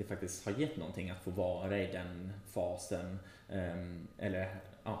det faktiskt har gett någonting att få vara i den fasen? Eller,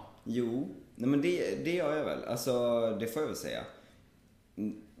 ja. Jo, nej men det gör jag väl. Alltså, det får jag väl säga.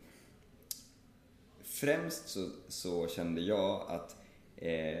 Främst så kände jag att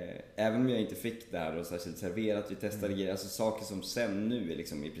även om jag inte fick det här och särskilt serverat, vi testade grejer, alltså saker som sen nu är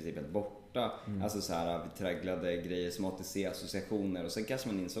liksom i princip helt borta. Alltså så här, vi tragglade grejer som ATC-associationer och sen kanske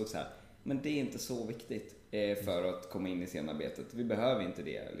man insåg så här, men det är inte så viktigt för att komma in i scenarbetet. Vi behöver inte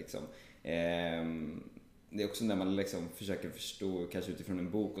det liksom. Det är också när man liksom försöker förstå, kanske utifrån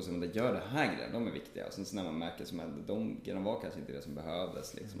en bok och så, men det gör det här grejen, de är viktiga. Och sen så när man märker som att de grejerna var kanske inte det som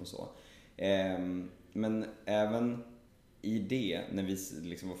behövdes liksom och så. Men även i det, när vi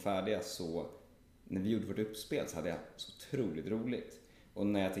liksom var färdiga, så när vi gjorde vårt uppspel så hade jag så otroligt roligt. Och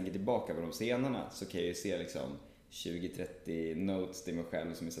när jag tänker tillbaka på de scenerna så kan jag ju se liksom 20-30 notes till mig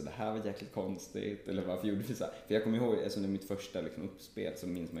själv som är så, det här var jäkligt konstigt, eller varför gjorde vi så här? För jag kommer ihåg, eftersom det är mitt första liksom uppspel, så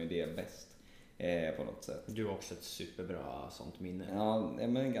minns man ju det bäst på något sätt. Du har också ett superbra sånt minne. Ja,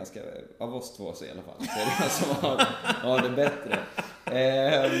 men ganska, av oss två så i alla fall, så är det jag som har det bättre.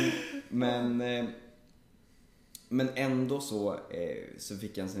 Men ändå så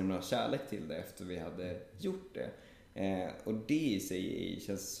fick jag en sån himla kärlek till det efter vi hade gjort det. Och det i sig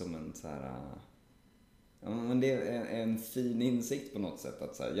känns som en så här, men det är en fin insikt på något sätt.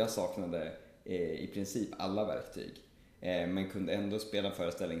 Att så här, jag saknade i princip alla verktyg. Men kunde ändå spela en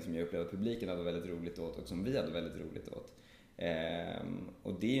föreställning som jag upplevde att publiken hade väldigt roligt åt och som vi hade väldigt roligt åt.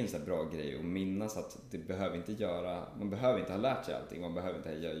 Och det är en så här bra grej att minnas att man behöver inte ha lärt sig allting. Man behöver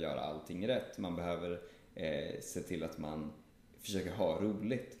inte göra allting rätt. Man behöver se till att man försöker ha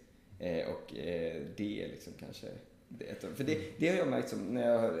roligt. Och det är liksom kanske För det har jag märkt som, när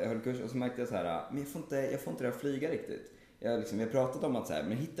jag höll kurs, och så märkte jag så här, men jag får inte det att flyga riktigt. Jag har pratat om att så här,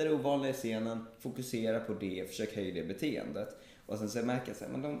 men hitta det ovanliga i scenen, fokusera på det, försök höja det beteendet. Och sen så märker jag så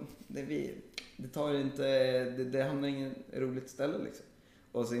här, men det tar inte, det hamnar i ingen roligt ställe liksom.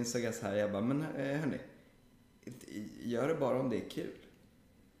 Och så insåg jag så här, jag bara, men hörni, gör det bara om det är kul.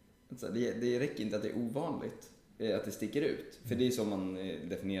 Alltså, det räcker inte att det är ovanligt, att det sticker ut. För det är så man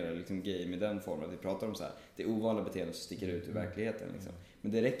definierar liksom game i den formen, att vi pratar om så här, det är ovanliga beteenden som sticker ut ur verkligheten liksom.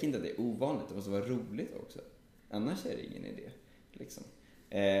 Men det räcker inte att det är ovanligt, det måste vara roligt också. Annars är det ingen idé liksom.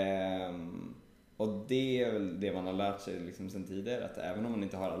 Och det är väl det man har lärt sig liksom sen tidigare, att även om man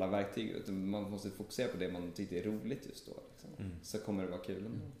inte har alla verktyg, utan man måste fokusera på det man tycker är roligt just då liksom. Så kommer det vara kul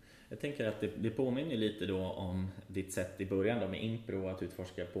ändå. Jag tänker att det påminner lite då om ditt sätt i början då med impro, att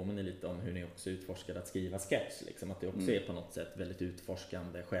utforska, påminner lite om hur ni också utforskade att skriva sketch liksom, att det också är på något sätt väldigt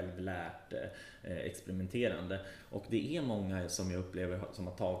utforskande, självlärt, experimenterande. Och det är många som jag upplever som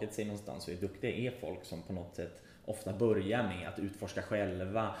har tagit sig någonstans och är duktiga, är folk som på något sätt ofta börjar med att utforska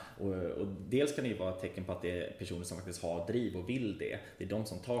själva, och dels kan det ju vara ett tecken på att det är personer som faktiskt har driv och vill det. Det är de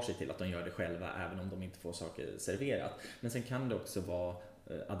som tar sig till att de gör det själva även om de inte får saker serverat. Men sen kan det också vara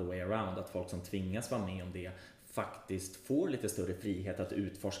other way around, att folk som tvingas vara med om det faktiskt får lite större frihet att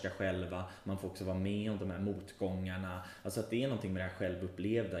utforska själva. Man får också vara med om de här motgångarna. Alltså att det är någonting med det här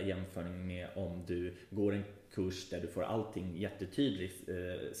självupplevda i jämförelse med om du går en kurs där du får allting jättetydligt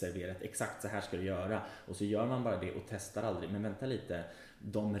serverat. Exakt så här ska du göra. Och så gör man bara det och testar aldrig. Men vänta lite,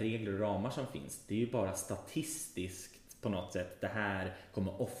 de regler och ramar som finns, det är ju bara statistiskt på något sätt. Det här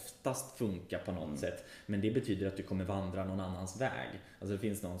kommer oftast funka på något sätt, men det betyder att du kommer vandra någon annans väg. Alltså det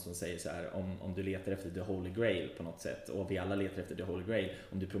finns någon som säger så här, om du letar efter the holy grail på något sätt, och vi alla letar efter the holy grail,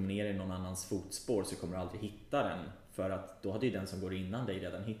 om du promenerar i någon annans fotspår så kommer du aldrig hitta den, för att då hade ju den som går innan dig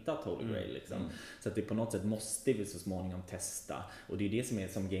redan hittat holy grail liksom. Så att det på något sätt måste vi så småningom testa, och det är det som är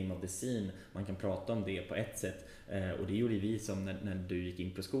som game of the scene. Man kan prata om det på ett sätt, och det gjorde vi som när du gick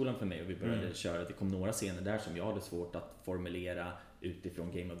in på skolan för mig och vi började köra. Det kom några scener där som jag hade svårt att formulera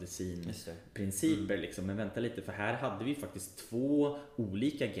utifrån game of the scene principer liksom. Men vänta lite, för här hade vi faktiskt 2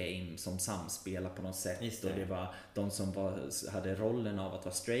 olika games som samspelar på något sätt, och det var de som hade rollen av att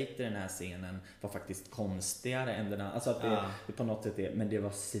vara straight i den här scenen var faktiskt konstigare än den andra. Alltså att det på något sätt men det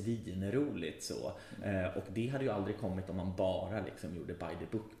var svinroligt så. Och det hade ju aldrig kommit om man bara liksom gjorde by the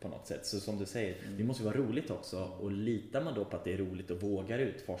book på något sätt. Så som du säger, det måste vara roligt också, och litar man då på att det är roligt och vågar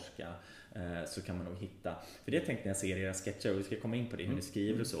utforska, så kan man nog hitta. För det tänkte jag ser i era sketcher, och vi ska komma in på det hur ni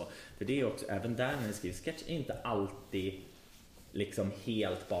skriver och så. För det är också, även där när ni skriver sketch är inte alltid liksom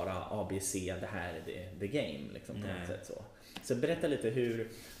helt bara ABC, det här är the game liksom, på något sätt så. Så berätta lite hur,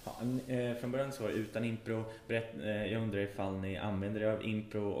 från början så var det utan impro. Jag undrar ifall ni använder er av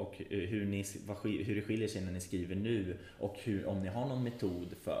impro och hur det skiljer sig när ni skriver nu, och om ni har någon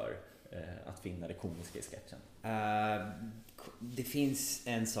metod för att finna det komiska i sketchen. Det finns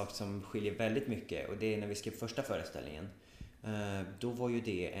en sak som skiljer väldigt mycket, och det är när vi skrev första föreställningen. Då var ju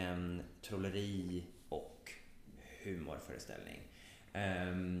det en trolleri och humorföreställning.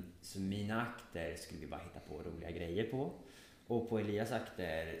 Så mina akter skulle vi bara hitta på roliga grejer på. Och på Elias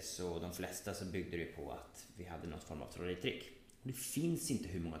akter, så de flesta så byggde det på att vi hade något form av trolleritrick. Och det finns inte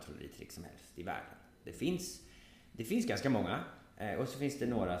hur många trolleritrick som helst i världen. Det finns ganska många. Och så finns det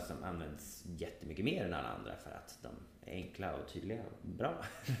några som används jättemycket mer än alla andra för att de är enkla och tydliga och bra.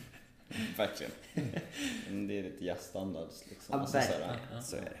 Verkligen. Det är lite jazzstandards liksom. Ja, verkligen.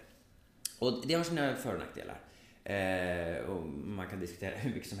 Så är det. Och det har sina för- och nackdelar. Och man kan diskutera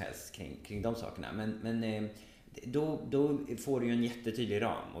hur mycket som helst kring de sakerna. Men då får du ju en jättetydlig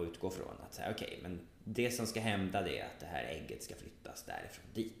ram att utgå från. Att säga, okej, men det som ska hända det är att det här ägget ska flyttas därifrån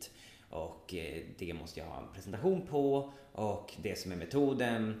dit. Och det måste jag ha en presentation på, och det som är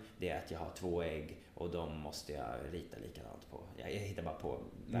metoden, det är att jag har 2 ägg och de måste jag rita likadant på. Jag hittar bara på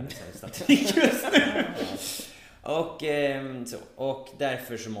världens statistik just nu. Och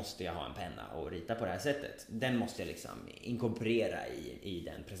därför så måste jag ha en penna och rita på det här sättet. Den måste jag liksom inkorporera i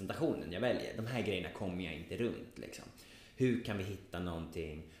den presentationen jag väljer. De här grejerna kommer jag inte runt liksom. Hur kan vi hitta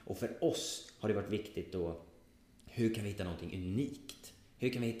någonting? Och för oss har det varit viktigt då, hur kan vi hitta någonting unikt? Hur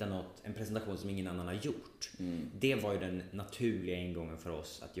kan vi hitta en presentation som ingen annan har gjort? Det var ju den naturliga ingången för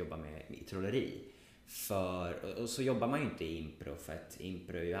oss att jobba med i trolleri. Och så jobbar man ju inte i impro, för att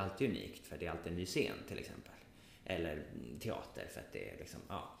impro är ju alltid unikt, för det är alltid en ny scen till exempel. Eller teater, för att det är liksom,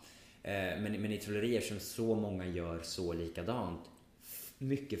 Men i trolleri, eftersom så många gör så likadant,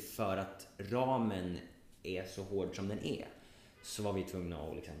 mycket för att ramen är så hård som den är, så var vi tvungna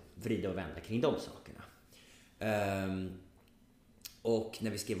att liksom vrida och vända kring de sakerna. Och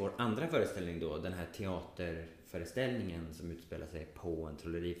när vi skrev vår andra föreställning då, den här föreställningen som utspelar sig på en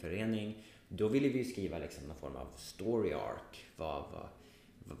trolleriförening. Då ville vi skriva liksom någon form av story arc.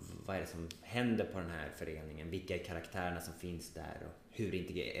 Vad är det som händer på den här föreningen? Vilka är karaktärerna som finns där? Och hur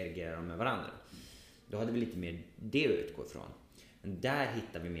interagerar de med varandra? Då hade vi lite mer det att utgå ifrån. Men där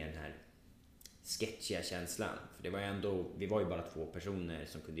hittar vi mer den här sketchiga känslan. För det var ju ändå, vi var ju bara 2 personer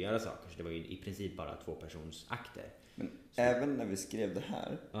som kunde göra saker. Så det var ju i princip bara 2 persons akter. Men även när vi skrev det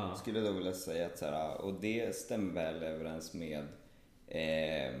här skulle jag då vilja säga att så här, och det stämmer väl överens med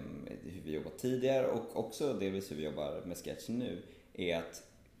hur vi jobbat tidigare och också delvis hur vi jobbar med sketch nu, är att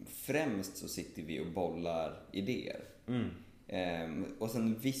främst så sitter vi och bollar idéer. Och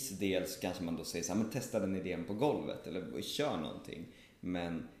sen viss del så kanske man då säger så här, men testa den idén på golvet eller kör någonting.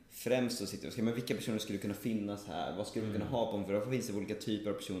 Men främst så sitter vi och säger, men vilka personer skulle kunna finnas här? Vad skulle vi kunna ha på en förening? Vad finns det för olika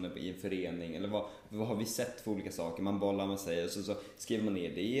typer av personer i en förening? Eller vad har vi sett för olika saker? Man bollar, man säger, så skriver man ner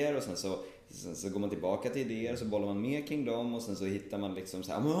idéer och sen så går man tillbaka till idéer, så bollar man mer kring dem och sen så hittar man liksom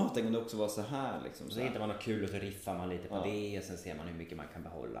så här, tänk om det också var så här liksom. Så hittar man något kul och så riffar man lite på det och sen ser man hur mycket man kan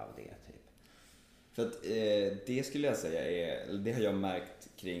behålla av det typ. För att det skulle jag säga det har jag märkt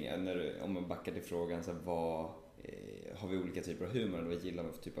kring, om man backar till frågan så här, vad har vi olika typer av humor eller vad gillar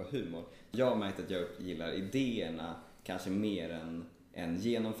vi för typ av humor? Jag har märkt att jag gillar idéerna kanske mer än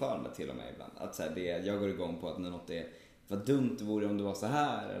genomförande till och med ibland. Att så här, jag går igång på att när något är, vad dumt det vore om det var så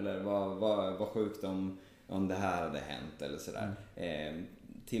här, eller vad sjukt om det här hade hänt eller sådär.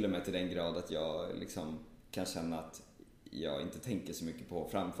 Till och med till den grad att jag liksom kan känna att jag inte tänker så mycket på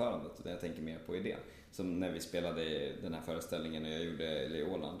framförandet utan jag tänker mer på idén. Som när vi spelade den här föreställningen och jag gjorde i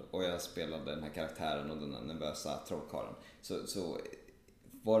Åland och jag spelade den här karaktären och den här nervösa trollkarlen, så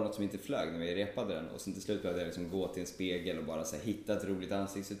var det något som inte flög när vi repade den och sen till slut började jag liksom gå till en spegel och bara så här, hitta ett roligt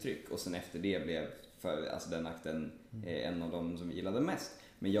ansiktsuttryck och sen efter det blev alltså den akten en av dem som vi gillade mest.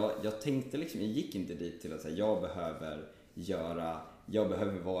 Men jag tänkte liksom, jag gick inte dit till att säga jag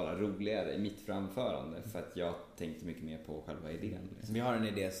behöver vara roligare i mitt framförande för att jag tänkte mycket mer på själva idén. Liksom. Vi har en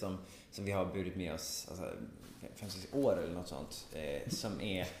idé som vi har burit med oss 5-6 år eller något sånt, som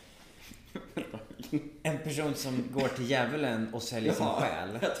är en person som går till djävulen och säljer sin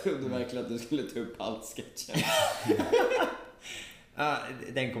själ. Jag trodde verkligen att du skulle ta upp allt sketchen.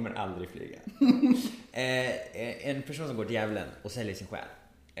 Den kommer aldrig flyga. En person som går till djävulen och säljer sin själ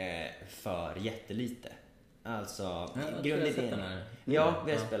för jättelite. Alltså grundidén. Ja,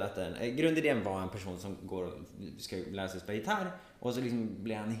 vi har spelat den. Grundidén var en person som ska lära sig spela gitarr och så liksom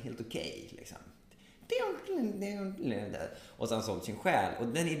blir han helt okej liksom. Och så har han sålt sin själ och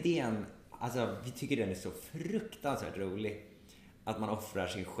den idén, alltså vi tycker den är så fruktansvärt rolig att man offrar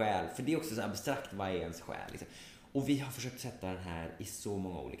sin själ, för det är också så abstrakt, vad är ens själ liksom. Och vi har försökt sätta den här i så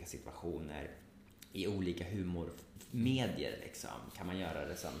många olika situationer i olika humormedier liksom. Kan man göra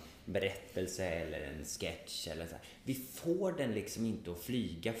det som berättelse eller en sketch eller så här. Vi får den liksom inte att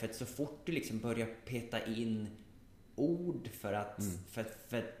flyga för att så fort du liksom börjar peta in ord för att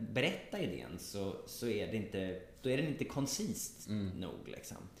berätta idén så är det inte, då är den inte koncist nog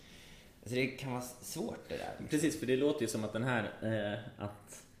liksom. Alltså det kan vara svårt det där. Precis, för det låter ju som att den här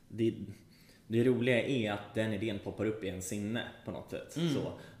att det roliga är att den idén poppar upp i en sinne på något sätt.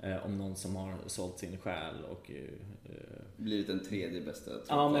 Så, om någon som har sålt sin själ och blivit den tredje bästa.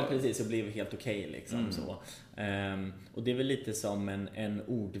 Ja, men precis, så blev det helt okej liksom så. Och det är väl lite som en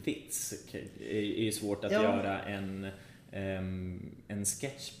ordvits. Det är ju svårt att göra en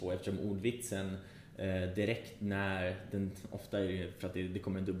sketch på, eftersom ordvitsen direkt när den, ofta är det för att det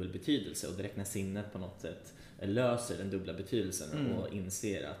kommer en dubbel betydelse, och direkt när sinnet på något sätt löser den dubbla betydelsen och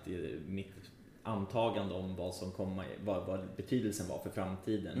inser att mitt antagande om vad som kommer, vad betydelsen var för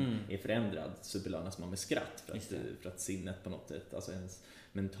framtiden är förändrad, så belönas man med skratt för att sinnet på något sätt, alltså ens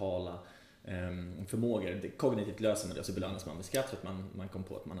mentala förmågor, kognitivt löser man det, och så belönas man med skratt för att man kom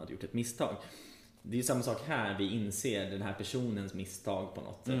på att man hade gjort ett misstag. Det är ju samma sak här, vi inser den här personens misstag på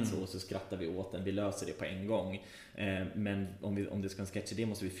något sätt, så skrattar vi åt den, vi löser det på en gång. Men om det ska en sketch, det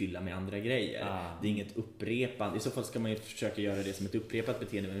måste vi fylla med andra grejer. Det är inget upprepande, i så fall ska man ju försöka göra det som ett upprepat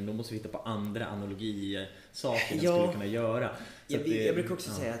beteende, men då måste vi hitta på andra analogisaker den skulle kunna göra. Så jag brukar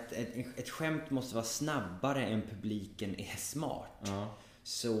också säga att ett skämt måste vara snabbare än publiken är smart.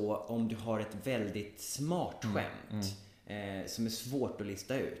 Så om du har ett väldigt smart skämt som är svårt att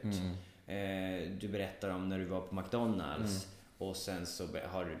lista ut, du berättar om när du var på McDonalds och sen så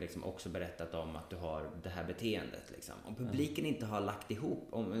har du liksom också berättat om att du har det här beteendet liksom. Om publiken inte har lagt ihop,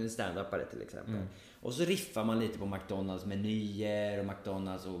 om en stand-upare till exempel, och så riffar man lite på McDonalds menyer och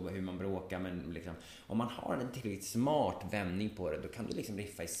McDonalds och hur man bråkar, men liksom, om man har en tillräckligt smart vändning på det, då kan du liksom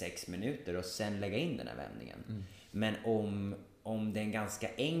riffa i 6 minuter och sen lägga in den här vändningen. Men om det är en ganska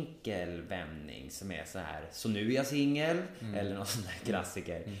enkel vändning som är så här, så nu är jag singel, eller någon sån där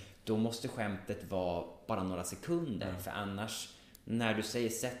klassiker, då måste skämtet vara bara några sekunder, för annars när du säger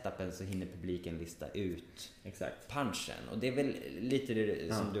setupen så hinner publiken lista ut punchen. Och det är väl lite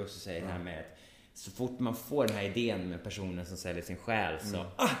det som du också säger här med att så fort man får den här idén med personen som säljer sin själ så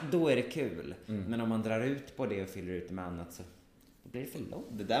då är det kul. Men om man drar ut på det och fyller ut med annat så då blir det för långt.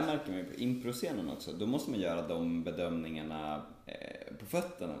 Det där märker man ju på improscenen också. Då måste man göra de bedömningarna på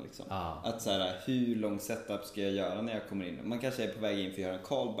fötterna liksom. Att så här, hur lång setup ska jag göra när jag kommer in? Man kanske är på väg in för att göra en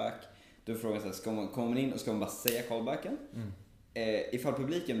callback. Då är frågan så här, kommer man in och ska man bara säga callbacken? Ifall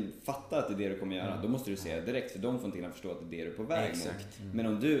publiken fattar att det är det du kommer göra, då måste du säga det direkt, för de får inte hinna förstå att det är det du är på väg mot. Men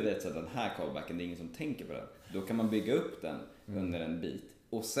om du vet så att den här callbacken, det är ingen som tänker på det, då kan man bygga upp den under en bit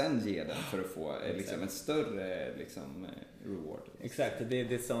och sen ge den för att få liksom, en större liksom, reward. Exakt, det är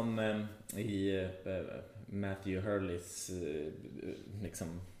det som i Matthew Hurleys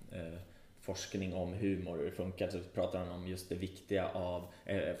liksom, forskning om humor och hur det funkar, så pratar han om just det viktiga av,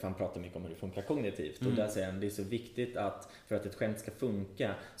 för han pratar mycket om hur det funkar kognitivt, och där säger han det är så viktigt att för att ett skämt ska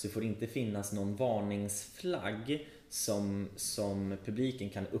funka så får det inte finnas någon varningsflagg som publiken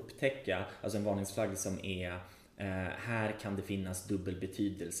kan upptäcka, alltså en varningsflagg som är här kan det finnas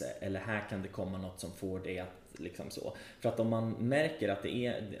dubbelbetydelse, eller här kan det komma något som får det att liksom så. För att om man märker att det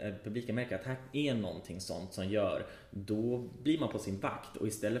är, publiken märker att här är någonting sånt som gör, då blir man på sin vakt, och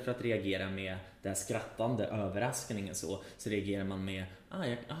istället för att reagera med den skrattande överraskningen så reagerar man med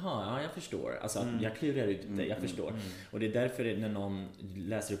jag förstår, alltså jag klurar ut det, jag förstår. Och det är därför när någon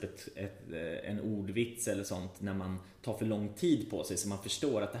läser upp en ordvits eller sånt, när man tar för lång tid på sig så man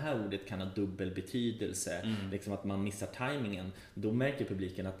förstår att det här ordet kan ha dubbel betydelse, liksom att man missar tajmingen, då märker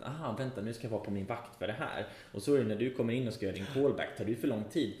publiken att vänta, nu ska jag vara på min vakt för det här. Och så är det när du kommer in och ska göra din callback, tar du för lång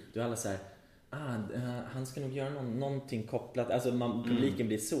tid, då är alla så här, han ska nog göra någonting kopplat, alltså publiken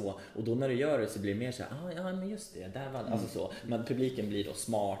blir så, och då när du gör det så blir det mer så här, men just det, där var alltså så, men publiken blir då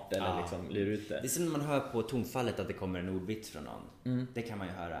smart eller liksom lurar ut det. Det är som när man hör på tonfallet att det kommer en ordvits från någon. Det kan man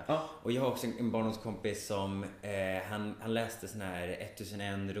ju höra. Och jag har också en barndomskompis som han läste såna här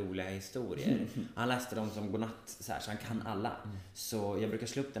 1001 roliga historier. Han läste dem som godnatt så han kan alla. Så jag brukar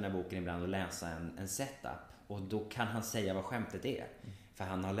slå upp den här boken ibland och läsa en setup, och då kan han säga vad skämtet är. För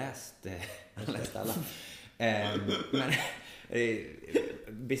han har läst alla. Men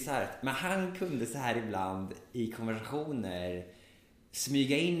bisarrt. Men han kunde så här ibland i konversationer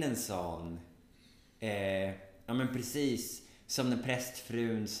smyga in en sån. Men precis som när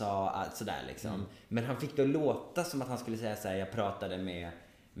prästfrun sa sådär liksom. Men han fick då låta som att han skulle säga så här: jag pratade med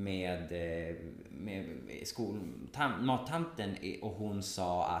mattanten och hon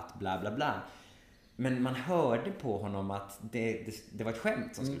sa att bla bla bla. Men man hörde på honom att det var ett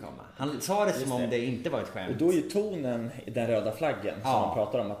skämt som skulle komma. Han sa det som om det inte var ett skämt. Och då är ju tonen den röda flaggen som man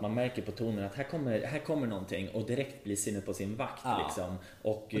pratar om, att man märker på tonen att här kommer någonting, och direkt blir sinnet på sin vakt liksom.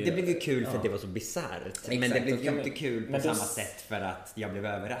 Och det blev ju kul för att det var så bisarrt. Men det blev ju inte kul på samma sätt för att jag blev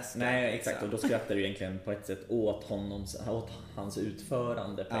överraskad. Nej, exakt. Och då skrattar du egentligen på ett sätt åt hans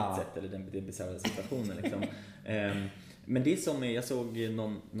utförande på ett sätt, eller den bisarra situationen liksom. Men det som jag såg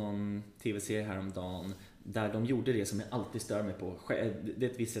någon tv-serie häromdagen där de gjorde det som jag alltid stör mig på. Det är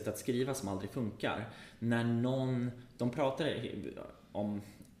ett visst sätt att skriva som aldrig funkar. När de pratar om,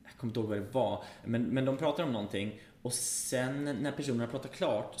 jag kommer inte ihåg vad det var, men de pratar om någonting, och sen när personerna pratar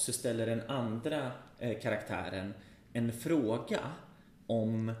klart så ställer den andra karaktären en fråga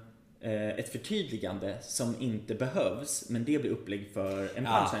om ett förtydligande som inte behövs, men det blir upplägg för en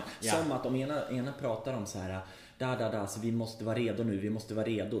punchline. Som att de ena pratar om så här, så vi måste vara redo nu, vi måste vara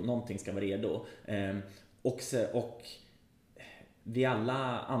redo, någonting ska vara redo. Och vi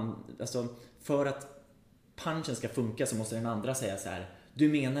alla, alltså för att punchen ska funka så måste den andra säga så här: du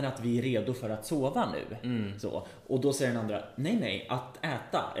menar att vi är redo för att sova nu? Så. Och då säger den andra, nej, att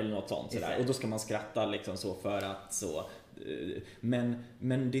äta eller något sånt sådär. Och då ska man skratta liksom så för att så.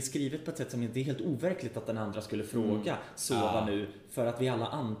 Men det är skrivet på ett sätt som det är helt overkligt att den andra skulle fråga sova nu, för att vi alla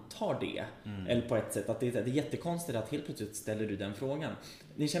antar det. Eller på ett sätt att det är jättekonstigt att helt plötsligt ställer du den frågan.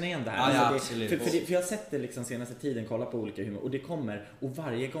 Ni känner igen det här? För jag har sett det liksom senaste tiden, kolla på olika humor, och det kommer, och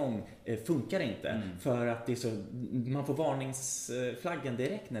varje gång funkar det inte, för att det är så, man får varningsflaggen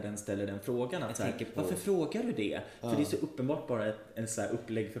direkt när den ställer den frågan, att så här, varför frågar du det? För det är så uppenbart bara en så här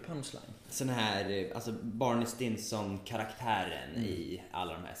upplägg för punchline. Sån här, alltså Barney Stinson-karaktären i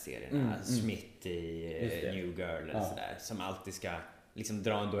alla de här serierna, Smith i New Girl eller sådär, som alltid ska liksom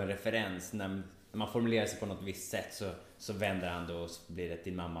dra en referens när man formulerar sig på något visst sätt, så vänder han då och blir det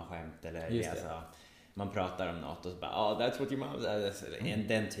till mamma-skämt eller man pratar om något och så bara that's what you mean.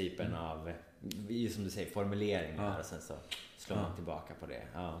 Den typen av, som du säger, formuleringar och sen så slår man tillbaka på det.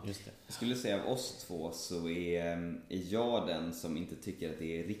 Ja, just det. Jag skulle säga av oss två så är jag den som inte tycker att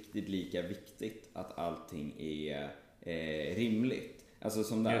det är riktigt lika viktigt att allting är rimligt. Alltså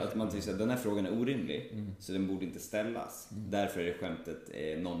som där, att man tycker att den här frågan är orimlig så den borde inte ställas. Därför är skämtet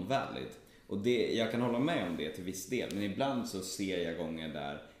non-valid. Och jag kan hålla med om det till viss del, men ibland så ser jag gånger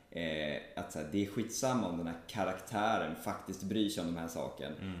där att så här, det är skitsamma om den här karaktären faktiskt bryr sig om den här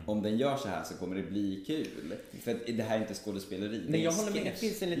saken. Om den gör så här så kommer det bli kul. För att det här är inte skådespeleri. Men jag håller med, det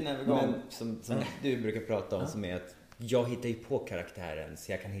finns en liten övergång som du brukar prata om som är att jag hittar ju på karaktären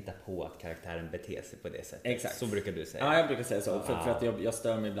så jag kan hitta på att karaktären beter sig på det sättet. Exakt. Så brukar du säga. Ja, jag brukar säga så. För att jag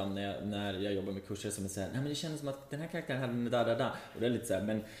stör mig ibland när jag jobbar med kurser som säger, nej men det känns som att den här karaktären hade med där. Och det är lite så här,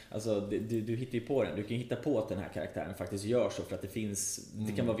 men alltså du hittar ju på den. Du kan ju hitta på att den här karaktären faktiskt gör så, för att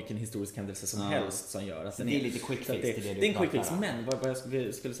det kan vara vilken historisk händelse som helst som gör att den det är lite quick fix. Det är en quick fix, men vad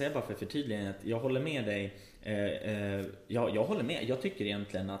jag skulle säga bara för förtydligande är att jag håller med dig. Jag håller med. Jag tycker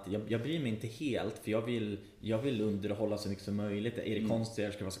egentligen att jag bryr mig inte helt, för jag vill underhålla så mycket som möjligt. Är det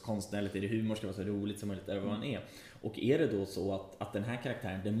konstnärligt ska det vara så konstnärligt, är det humor ska det vara så roligt som möjligt, eller vad man är. Och är det då så att den här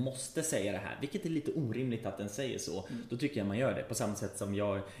karaktären, den måste säga det här, vilket är lite orimligt att den säger så, då tycker jag man gör det. På samma sätt som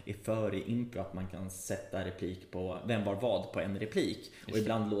jag är för i impro att man kan sätta replik på vem var vad på en replik. Och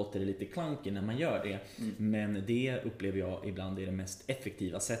ibland låter det lite clunky när man gör det. Men det upplever jag ibland är det mest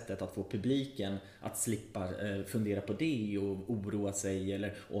effektiva sättet att få publiken att slippa fundera på det och oroa sig,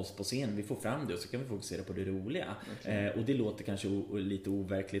 eller oss på scen. Vi får fram det och så kan vi fokusera på det roliga. Och det låter kanske lite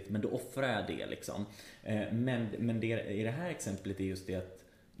overkligt, men då offrar jag det liksom. Men det, i det här exemplet är just det att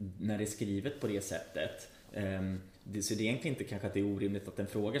när det är skrivet på det sättet, så det är egentligen inte kanske att det är orimligt att den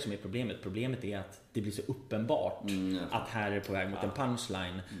frågar som är problemet. Problemet är att det blir så uppenbart att här är på väg mot en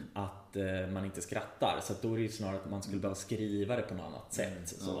punchline att man inte skrattar. Så att då är det ju snarare att man skulle behöva skriva det på något annat sätt.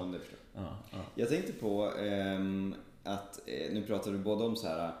 Så. Jag tänkte på att nu pratar du både om så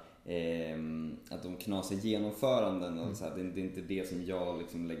här att de knasar genomföranden och så här, det är inte det som jag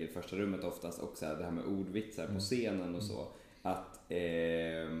liksom lägger i första rummet oftast, och så här, det här med ordvitsar på scenen och så att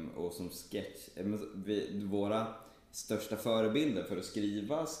och som sketch våra största förebilder för att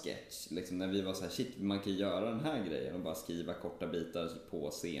skriva sketch liksom, när vi var så här, shit, man kan göra den här grejen och bara skriva korta bitar på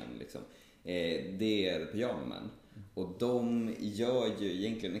scen liksom, det är Pyjamaman. Och de gör ju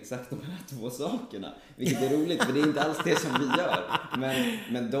egentligen exakt de här två sakerna, vilket är roligt för det är inte alls det som vi gör,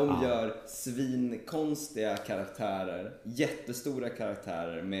 men de gör svinkonstiga karaktärer, jättestora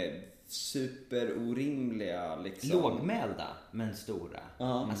karaktärer med superorimliga liksom. Lågmälda men stora.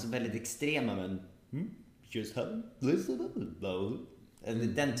 Alltså väldigt extrema, men just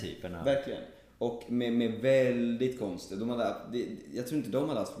den typen av. Verkligen. Och med väldigt konstigt. Jag tror inte de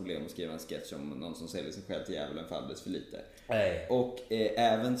hade haft problem att skriva en sketch om någon som säljer sig själv till djävulen för alldeles för lite. Och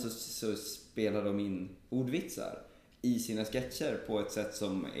även så spelar de in ordvitsar i sina sketcher på ett sätt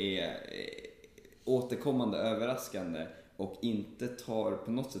som är återkommande överraskande och inte tar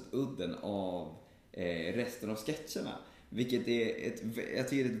på något sätt udden av resten av sketcherna. Vilket är jag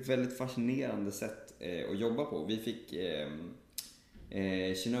tycker är ett väldigt fascinerande sätt att jobba på. Vi fick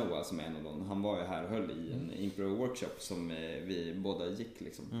Chinoa som är en av dem, han var ju här och höll i en impro-workshop som vi båda gick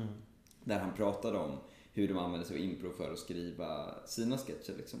liksom. Där han pratade om hur de använder sig av impro för att skriva sina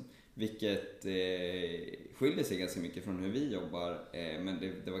sketcher liksom. Vilket skiljer sig ganska mycket från hur vi jobbar, men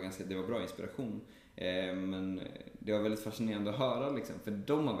det var bra inspiration. Men det var väldigt fascinerande att höra liksom, för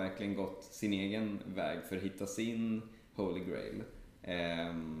de har verkligen gått sin egen väg för att hitta sin Holy Grail.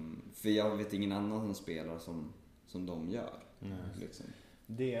 För jag vet ingen annan som spelar som de gör. Liksom.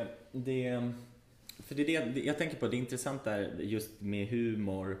 För det är det jag tänker på, det är intressant där just med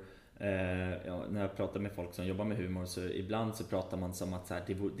humor. När jag pratar med folk som jobbar med humor så ibland så pratar man som att så här,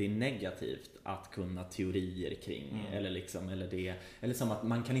 det är negativt att kunna teorier kring eller som att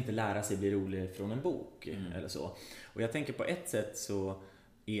man kan inte lära sig bli rolig från en bok eller så. Och jag tänker på ett sätt så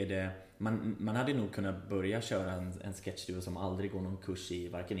är det man hade nog kunnat börja köra en sketchduo som aldrig går någon kurs i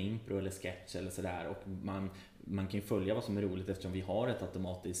varken impro eller sketch eller sådär, och man kan ju följa vad som är roligt eftersom vi har ett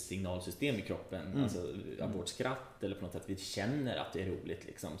automatiskt signalsystem i kroppen, alltså av vårt skratt eller på något sätt vi känner att det är roligt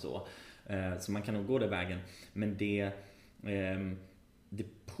liksom så man kan nog gå den vägen, men det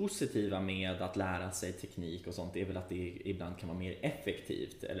positiva med att lära sig teknik och sånt är väl att det ibland kan vara mer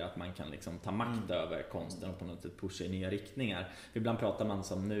effektivt, eller att man kan liksom ta makt över konsten och på något sätt pusha i nya riktningar. För ibland pratar man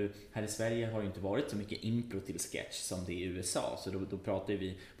som nu, här i Sverige har ju inte varit så mycket impro till sketch som det är i USA, så då pratar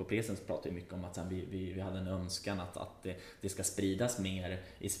vi på Presens pratar vi mycket om att vi hade en önskan att det ska spridas mer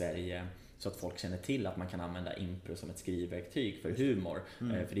i Sverige så att folk känner till att man kan använda impro som ett skrivverktyg för humor.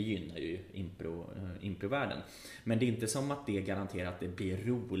 För det gynnar ju improvärlden. Men det är inte som att det garanterar att det blir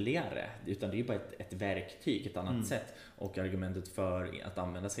roligare, utan det är ju bara ett verktyg, ett annat sätt. Och argumentet för att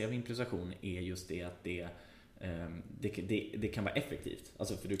använda sig av improvisation är just det att det kan vara effektivt.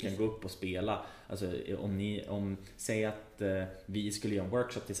 Alltså för du kan gå upp och spela. Alltså säg att vi skulle göra en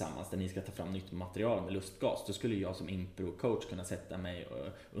workshop tillsammans där ni ska ta fram nytt material med lustgas. Då skulle jag som impro-coach kunna sätta mig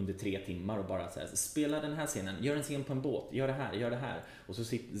under 3 timmar och bara säga: spela den här scenen, gör en scen på en båt, gör det här. Och så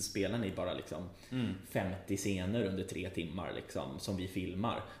spelar ni bara liksom 50 scener under 3 timmar liksom, som vi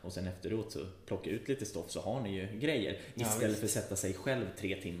filmar. Och sen efteråt så plocka ut lite stoff, så har ni ju grejer. Istället för att sätta sig själv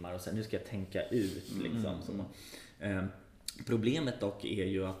 3 timmar och sen nu ska jag tänka ut liksom. Problemet dock är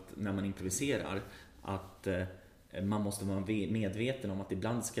ju att när man improviserar att man måste vara medveten om att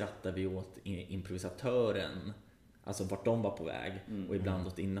ibland skrattar vi åt improvisatören, alltså vart de var på väg, och ibland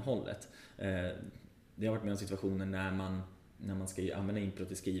åt innehållet. Det har varit med om situationer när man ska använda impro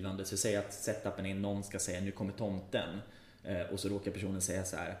till skrivande, så säg att setupen är någon ska säga nu kommer tomten, och så råkar personen säga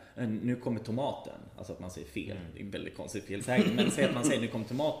så här: nu kommer tomaten, alltså att man säger fel. Det är en väldigt konstigt felsägning, men säg att man säger nu kommer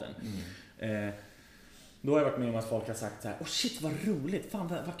tomaten. Då har jag varit med om att folk har sagt så här: shit vad roligt, fan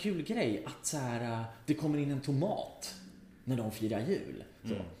vad kul grej att så här, det kommer in en tomat när de firar jul.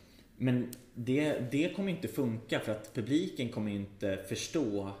 Så. Men det kommer inte funka, för att publiken kommer inte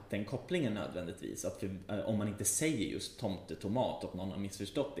förstå den kopplingen nödvändigtvis. Om man inte säger just tomtetomat och någon har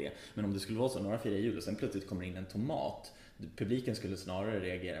missförstått det. Men om det skulle vara så, några firar jul och sen plötsligt kommer in en tomat, publiken skulle snarare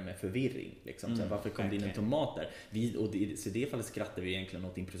reagera med förvirring liksom. Så varför kom det in en tomat där? Så i det fallet skrattar vi egentligen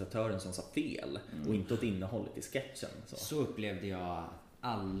åt improvisatören som sa fel och inte åt innehållet i sketchen. Så upplevde jag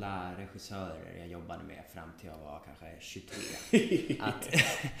alla regissörer jag jobbade med fram till jag var kanske 23.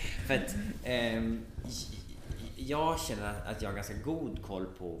 För att jag känner att jag har ganska god koll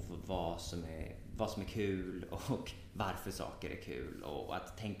på vad som är kul och varför saker är kul, och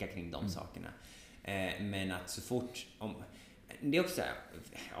att tänka kring de sakerna. Men att så fort det är också så här,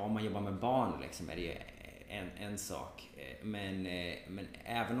 om man jobbar med barn liksom, är det ju en sak, men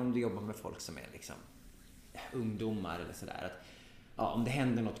även om du jobbar med folk som är liksom ungdomar eller sådär, att om det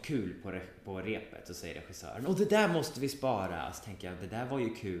händer något kul på repet, så säger regissören: och det där måste vi spara. Så tänker jag, det där var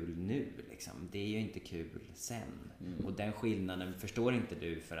ju kul nu liksom. Det är ju inte kul sen. Och den skillnaden förstår inte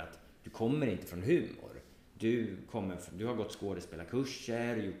du, för att du kommer inte från humor. Du har gått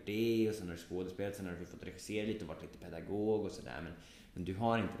skådespelarkurser och gjort det, och sen har du skådespelat, sen har du fått regissera lite och varit lite pedagog och sådär, men du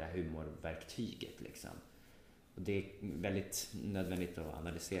har inte det här humorverktyget liksom. Och det är väldigt nödvändigt att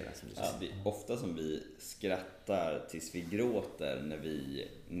analysera, som du säger. Ofta som vi skrattar tills vi gråter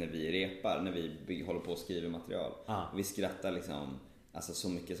när vi repar, när vi håller på att skriva material. Vi skrattar liksom, alltså så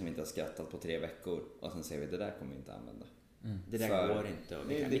mycket som vi inte har skrattat på 3 veckor, och sen säger vi: det där kommer vi inte använda. Det där går inte,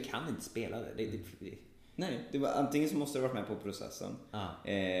 och vi kan inte spela det. Nej, det var, antingen så måste du varit med på processen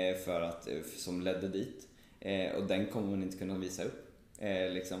för att, som ledde dit, och den kommer man inte kunna visa upp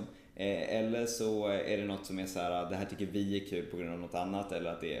liksom. Eller så är det något som är så här: det här tycker vi är kul på grund av något annat,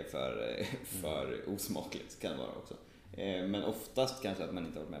 eller att det är för osmakligt, kan det vara också. Men oftast kanske att man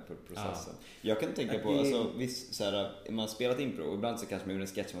inte har varit med på processen. Jag kan tänka på, alltså, visst, så här, man har spelat impro och ibland så kanske man gjorde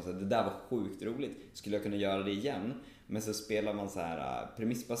en sketch och man säger: det där var sjukt roligt, skulle jag kunna göra det igen? Men så spelar man så här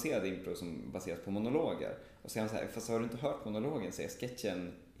premissbaserad impro som baseras på monologer, och så kan man säga: fast har du inte hört monologen, så är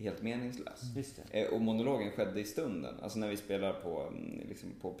sketchen helt meningslös. Och monologen skedde i stunden. Alltså när vi spelar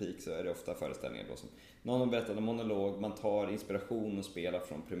på Peak, så är det ofta föreställningar då som någon har berättat en monolog, man tar inspiration och spelar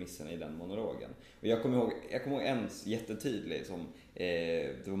från premisserna i den monologen. Och jag kommer ihåg en jättetydlig som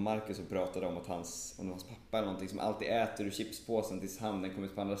det var Marcus som pratade om att om det var hans pappa eller någonting, som alltid äter ur chipspåsen tills handen kommer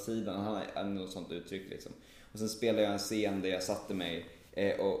ut på andra sidan. Han har något sånt uttryck liksom. Och sen spelade jag en scen där jag satte mig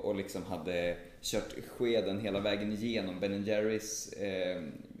och liksom hade kört skeden hela vägen igenom Ben & Jerrys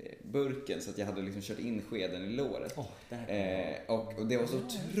burken, så att jag hade liksom kört in skeden i låret. Och det var så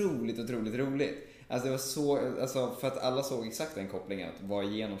otroligt roligt. Alltså det var så, för att alla såg exakt den kopplingen, att vara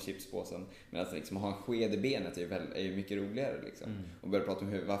igenom chipspåsen, men att liksom ha en sked i benet är ju mycket roligare liksom. Och började prata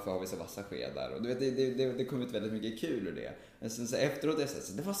om varför har vi så vassa skedar, och du vet, det kom ut väldigt mycket kul ur det. Men sen så efteråt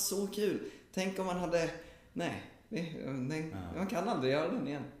det var så kul. Tänk om man hade man kan aldrig göra den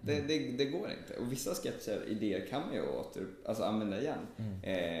igen. Det går inte. Och vissa sketcher, idéer kan man ju använda igen.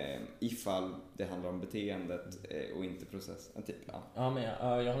 Ifall det handlar om beteendet och inte processen. Typ, men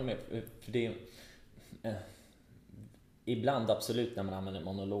jag håller med. För det ibland absolut när man använder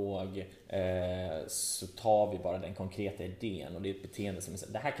monolog så tar vi bara den konkreta idén, och det är ett beteende som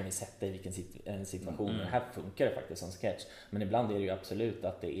det här kan vi sätta i vilken situation, och här funkar det faktiskt som sketch. Men ibland är det ju absolut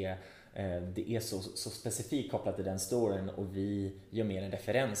att det är det är så specifikt kopplat till den storyn och vi gör mer en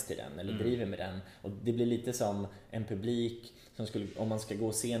referens till den eller driver med den. Och det blir lite som en publik som skulle, om man ska gå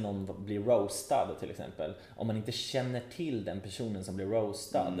och se någon bli roastad till exempel, om man inte känner till den personen som blir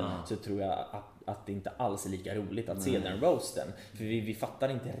roastad så tror jag att det inte alls är lika roligt att se den roasten. För vi fattar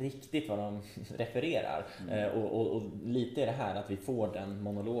inte riktigt vad de refererar. Och lite är det här att vi får den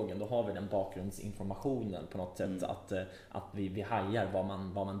monologen, då har vi den bakgrundsinformationen på något sätt, att vi hajar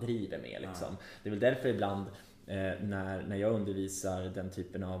vad man driver med liksom. Det är väl därför ibland när jag undervisar den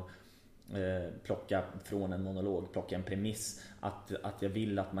typen av plocka från en monolog, plocka en premiss, att jag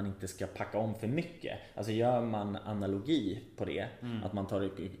vill att man inte ska packa om för mycket. Alltså gör man analogi på det, att man tar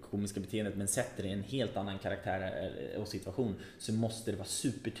det komiska beteendet men sätter det i en helt annan karaktär och situation, så måste det vara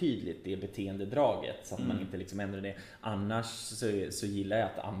supertydligt det beteendedraget så att man inte liksom ändrar det. Annars så gillar jag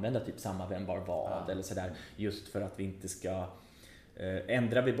att använda typ samma vem var vad eller sådär, just för att vi inte ska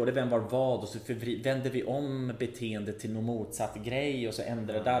ändrar vi både vem var vad och så vänder vi om beteendet till någon motsatt grej och så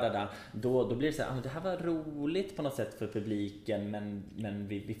ändrar det då blir det så här, det här var roligt på något sätt för publiken men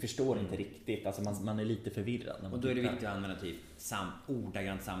vi förstår inte riktigt, alltså man är lite förvirrad. Och då är det viktigt att använda typ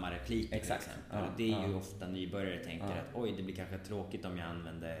ordagrant samma repliker. Exakt. Till exempel. Det är ju ofta nybörjare tänker att oj, det blir kanske tråkigt om jag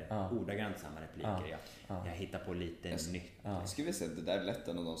använder ordagrant samma repliker. Jag hittar på lite nytt. Jag skulle vilja säga att det där är lätt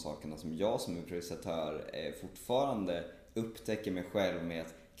en av de sakerna som jag som improvisatör fortfarande upptäcker mig själv med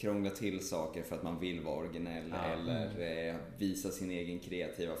att krångla till saker för att man vill vara originell eller visa sin egen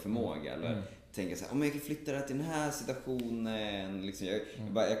kreativa förmåga eller tänka så här, om jag kan flytta det här till den här situationen liksom.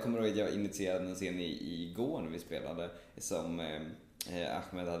 Jag kommer ihåg att jag initierade en scen igår när vi spelade som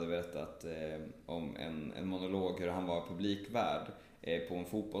Ahmed hade berättat om en monolog hur han var publikvärd på en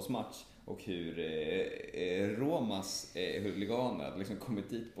fotbollsmatch och hur Romas huliganer hade liksom kommit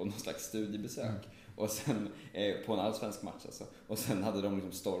dit på någon slags studiebesök. Och sen på en allsvensk match alltså. Och sen hade de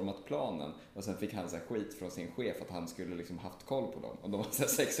liksom stormat planen. Och sen fick han så här skit från sin chef att han skulle liksom haft koll på dem. Och de var så här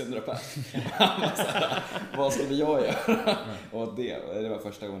 600 pers. Han var så här, vad skulle jag göra? Och det var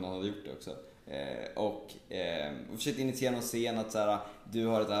första gången han hade gjort det också. Och försökte initiera någon scen att så här, du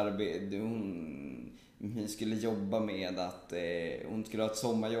har ett arbete, hon skulle jobba med att hon skulle ha ett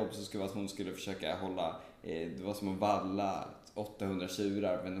sommarjobb, så skulle att hon skulle försöka hålla, det var som att valla 800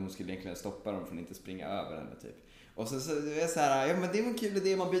 tjurar, men hon skulle egentligen stoppa dem från att inte springa över henne typ. Och så är det så här, ja men det är en kul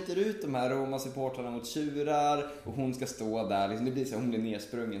idé, man byter ut de här Roma-supportrarna mot tjurar och hon ska stå där liksom, det blir så här, hon blir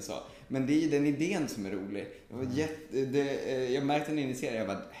nersprungen så. Men det är ju den idén som är rolig. Det var jag märkte när jag initierade, jag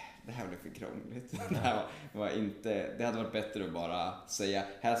bara, det här blev för krångligt. Det här var inte, det hade varit bättre att bara säga,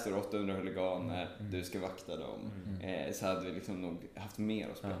 här står 800 huliganer, du ska vakta dem. Så hade vi liksom nog haft mer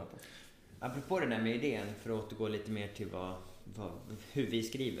att spela på. Apropå det där med idén, för att återgå lite mer till hur vi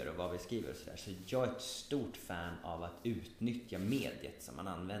skriver och vad vi skriver och så jag är ett stort fan av att utnyttja mediet som man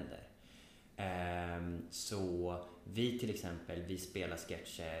använder. Så vi till exempel, vi spelar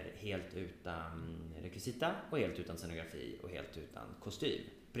sketcher helt utan rekvisita och helt utan scenografi och helt utan kostym,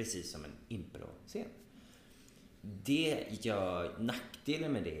 precis som en impro-scen.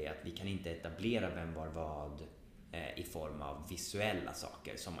 Nackdelen med det är att vi kan inte etablera vem var vad i form av visuella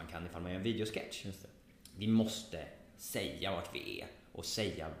saker som man kan ifall man gör en videosketch. Just det. Vi måste säga vart vi är och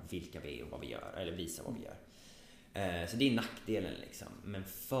säga vilka vi är och vad vi gör, eller visa vad vi gör. Så det är nackdelen liksom. Men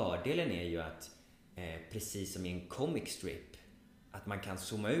fördelen är ju att precis som i en comic strip, att man kan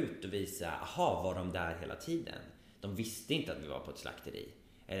zooma ut och visa, aha, var de där hela tiden? De visste inte att vi var på ett slakteri.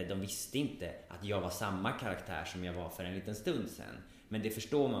 Eller de visste inte att jag var samma karaktär som jag var för en liten stund sedan. Men det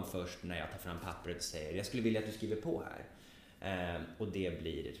förstår man först när jag tar fram pappret och säger, jag skulle vilja att du skriver på här. Och det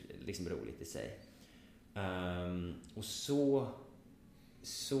blir liksom roligt i sig. Och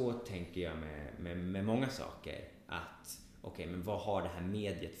så tänker jag med många saker att okej, men vad har det här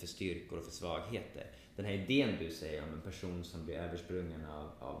mediet för styrkor och för svagheter? Den här idén du säger om en person som blir översprungen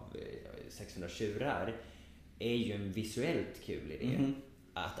av 600 tjurar är ju en visuellt kul idé.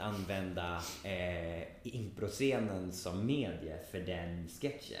 Att använda improscenen som medie för den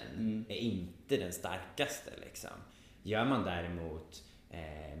sketchen är inte den starkaste liksom. Gör man däremot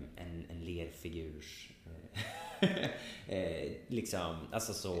en lerfigurs liksom,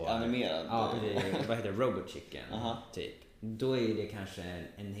 alltså så animerad. Ja, vad heter det? Robot Chicken typ. Då är det kanske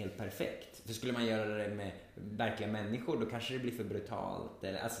en helt perfekt. För skulle man göra det med verkliga människor, då kanske det blir för brutalt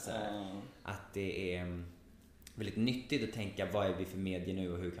eller alltså så här, att det är väldigt nyttigt att tänka, vad är vi för medier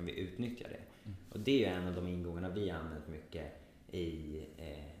nu och hur kan vi utnyttja det? Och det är ju en av de ingångarna vi har använt mycket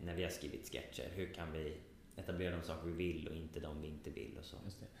när vi har skrivit sketcher. Hur kan vi etablera de saker vi vill och inte de vi inte vill och så.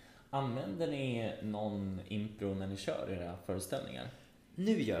 Just det. Använder ni någon impro när ni kör era föreställningar?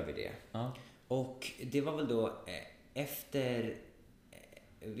 Nu gör vi det. Och det var väl då efter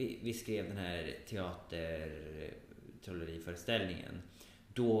vi skrev den här teatertrolleriföreställningen,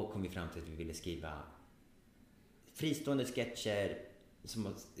 då kom vi fram till att vi ville skriva fristående sketcher som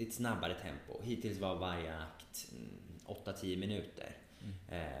har ett snabbare tempo. Hittills var varje akt 8-10 minuter.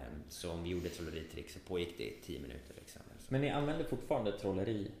 Så om vi gjorde ett trolleritrick så pågick det 10 minuter liksom. Men ni använder fortfarande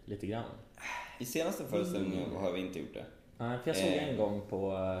trolleri lite grann? I senaste föreställningen har vi inte gjort det. Ja, för jag såg en gång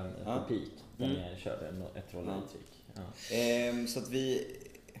på Peak där ni körde ett trolleritrick. Så att vi...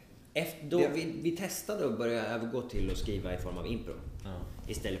 Vi testade att börja övergå till att skriva i form av impro.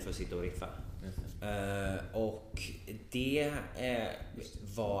 Istället för att sitta och riffa. Och det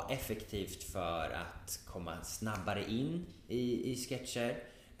var effektivt för att komma snabbare in i sketcher.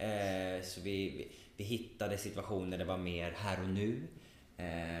 Så vi hittade situationer där det var mer här och nu.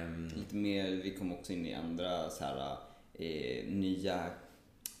 Lite mer, vi kom också in i andra så här, nya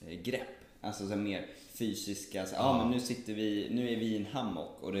grepp. Alltså så här, mer fysiska. Men nu är vi i en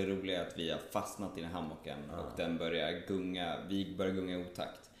hammock och det roliga är att vi har fastnat i den hammocken och den börjar gunga. Vi börjar gunga i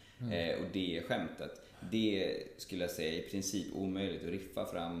otakt. Och det är skämtet. Det skulle jag säga är i princip omöjligt att riffa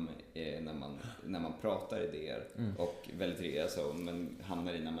fram när man pratar idéer och väldigt men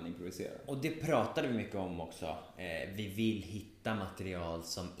hamnar i när man improviserar. Och det pratade vi mycket om också. Vi vill hitta material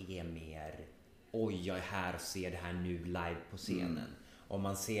som är mer jag är här och ser det här nu live på scenen. Om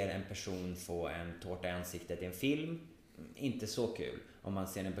man ser en person få en tårta i ansiktet i en film, inte så kul. Om man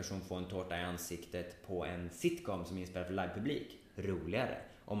ser en person få en tårta i ansiktet på en sitcom som är inspelad för livepublik, roligare.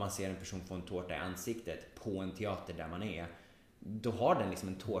 Om man ser en person få en tårta i ansiktet på en teater där man är, då har den liksom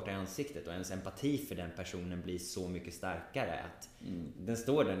en tårta i ansiktet och ens empati för den personen blir så mycket starkare att den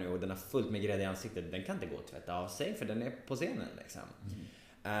står där nu och den har fullt med grädde i ansiktet. Den kan inte gå och tvätta av sig för den är på scenen liksom.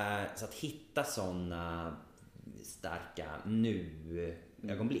 Så att hitta sådana starka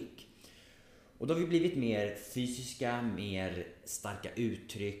nu-ögonblick. Och då har vi blivit mer fysiska, mer starka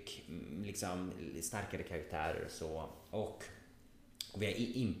uttryck, liksom och karaktärer och så. Och vi har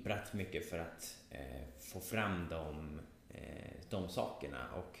imprat mycket för att få fram de sakerna.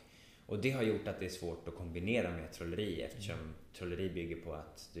 Och det har gjort att det är svårt att kombinera med trolleri eftersom trolleri bygger på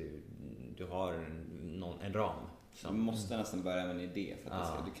att du har en ram. Du måste nästan börja med en idé för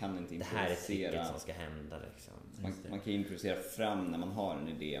att du kan inte improvisera. Det här är tricket som ska hända liksom. Man kan improvisera fram när man har en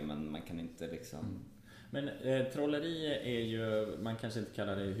idé men man kan inte liksom... Men trolleri är ju, man kanske inte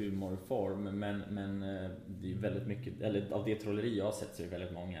kallar det humorform, men det är väldigt mycket, eller av det trolleri jag har sett så är det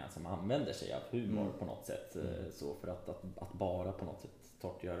väldigt många som använder sig av humor på något sätt, så för att bara på något sätt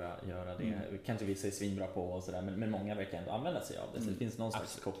göra det. Kanske vissa är svinbra på och sådär, men många verkar ändå använda sig av det, så det finns någon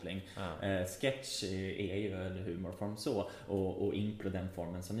slags koppling. Sketch är ju en humorform så, och impro, den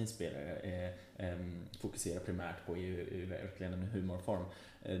formen som ni spelar fokuserar primärt på är ju verkligen en humorform.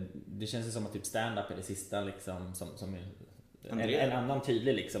 Det känns ju som att typ stand-up är det sista liksom, som är en annan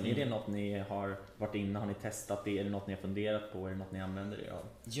tydlig liksom. Är det något ni har varit inne, har ni testat det? Är det något ni har funderat på? Är det något ni använder er av?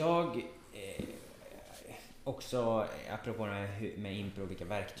 Jag också, apropå med impro, vilka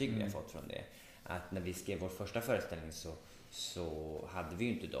verktyg vi har fått från det, att när vi skrev vår första föreställning så hade vi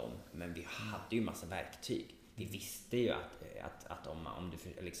ju inte dem, men vi hade ju massa verktyg. Vi visste ju att om du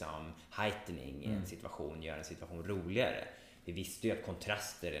liksom heightening i en situation gör en situation roligare. Vi visste ju att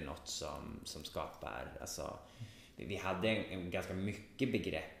kontraster är något som skapar, alltså, vi hade en ganska mycket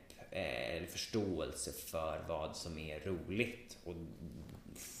begrepp eller förståelse för vad som är roligt. Och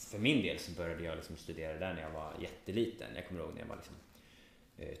för min del så började jag liksom studera där när jag var jätteliten. Jag kommer ihåg när jag var liksom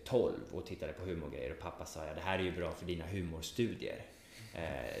 12 och tittade på humorgrejer och pappa sa det här är ju bra för dina humorstudier.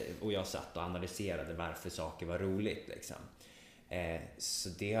 Och jag satt och analyserade varför saker var roligt liksom. Så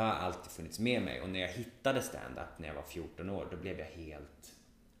det har alltid funnits med mig, och när jag hittade stand-up när jag var 14 år, då blev jag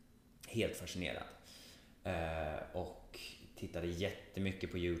helt fascinerad. Och tittade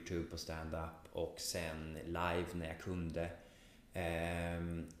jättemycket på YouTube på stand-up och sen live när jag kunde.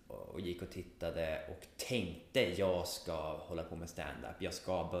 Och gick och tittade och tänkte jag ska hålla på med stand-up, jag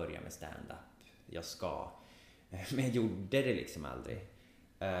ska börja med stand-up, men jag gjorde det liksom aldrig.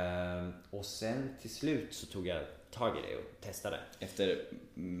 Och sen till slut så tog jag tag i det och testade. Efter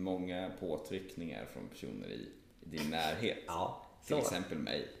många påtryckningar från personer i din närhet. Ja, till exempel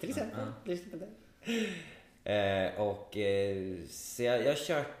mig. Till exempel. Så jag har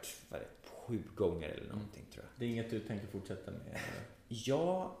kört 7 gånger eller någonting tror jag. Det är inget du tänker fortsätta med?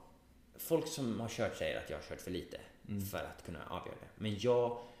 Ja, folk som har kört säger att jag har kört för lite för att kunna avgöra det. Men jag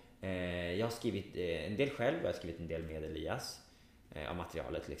har skrivit en del själv och jag har skrivit en del med Elias av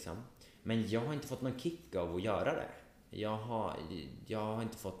materialet liksom. Men jag har inte fått någon kick av att göra det. Jag har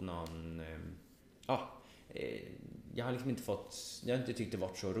inte fått någon... jag har liksom inte fått... Jag har inte tyckt det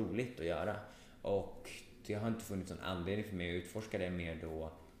varit så roligt att göra. Och Det har inte funnits någon anledning för mig att utforska det mer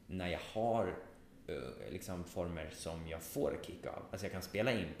då när jag har liksom former som jag får kick av. Alltså jag kan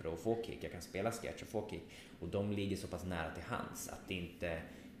spela impro och få kick, jag kan spela sketch och få kick, och de ligger så pass nära till hands att det är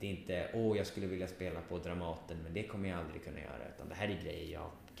inte jag skulle vilja spela på Dramaten, men det kommer jag aldrig kunna göra, utan det här är grejer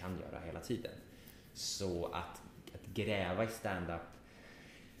jag kan göra hela tiden. Så att gräva i stand-up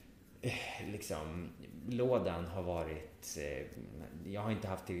liksom lådan har varit jag har inte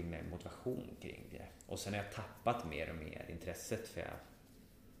haft till med motivation kring det, och sen har jag tappat mer och mer intresset, för jag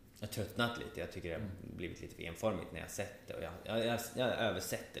har tröttnat lite. Jag tycker det har blivit lite för enformigt när jag sett det, och jag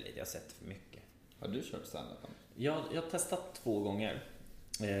översätter lite, jag har sett för mycket. Har du kört stand-up? Jag har testat 2 gånger.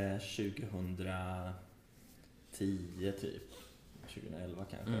 2010 typ, 2011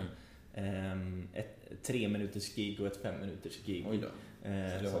 kanske. Ett 3 minuters gig och ett 5 minuters gig. Oj då.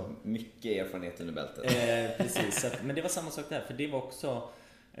 Så du har mycket erfarenhet under bältet. Precis, men det var samma sak där, för det var också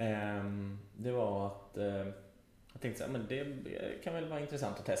det var att jag tänkte så här, men det kan väl vara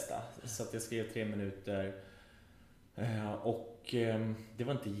intressant att testa, så att jag skrev 3 minuter och det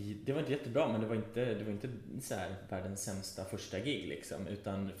var inte jättebra, men det var inte så här världens sämsta första gig liksom,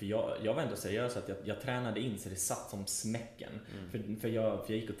 utan för jag var ändå seriös, att jag tränade in så det satt som smäcken. För jag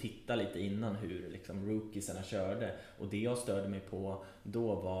gick och tittade lite innan hur liksom rookiesarna körde, och det jag störde mig på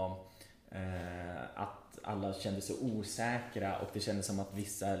då var att alla kände sig osäkra, och det kändes som att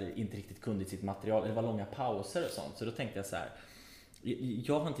vissa inte riktigt kunde sitt material. Det var långa pauser och sånt, så då tänkte jag så här: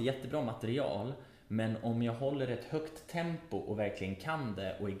 jag har inte jättebra material, men om jag håller ett högt tempo och verkligen kan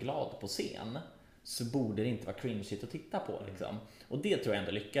det och är glad på scen, så borde det inte vara cringeigt att titta på liksom. Och det tror jag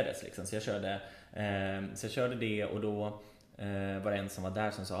ändå lyckades liksom. Så jag körde det, och då var det en som var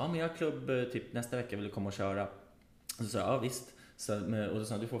där som sa men jag har klubb typ nästa vecka, vill du komma och köra? Och så sa jag visst. Och då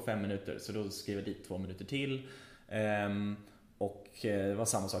sa du får 5 minuter, så då skrev jag dit 2 minuter till. Och det var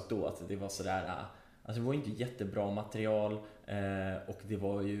samma sak då, att det var sådär, alltså det var inte jättebra material, och det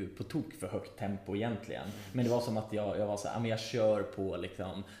var ju på tok för högt tempo egentligen. Men det var som att jag var så här, men jag kör på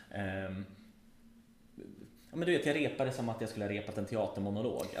liksom men du vet, jag repade som att jag skulle ha repat en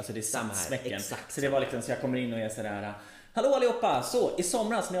teatermonolog. Alltså det är samma smäcken. Så det var liksom, så jag kommer in och är sådär: hallå allihopa, så i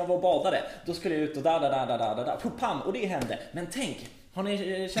somras när jag var och badade, då skulle jag ut och da pam, och det hände. Men tänk, har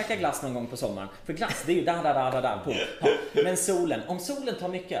ni käkat glass någon gång på sommaren? För glass, det är ju da på. Ja. Men om solen tar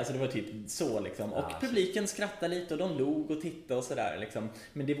mycket, alltså det var typ så liksom. Och publiken skrattade lite och de log och tittade och sådär liksom.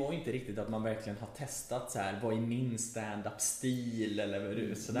 Men det var inte riktigt att man verkligen har testat så här, vad är min stand-up stil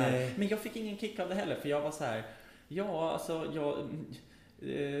eller sådär. Nej. Men jag fick ingen kick av det heller, för jag var så här: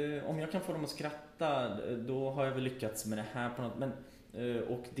 om jag kan få dem att skratta, då har jag väl lyckats med det här på något. Men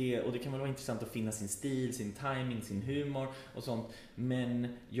och det kan väl vara intressant att finna sin stil, sin timing, sin humor och sånt.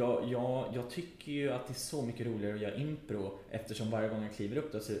 Men jag tycker ju att det är så mycket roligare att göra impro, eftersom varje gång jag kliver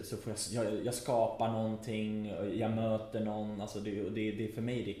upp då så får jag skapar någonting, jag möter någon, alltså det för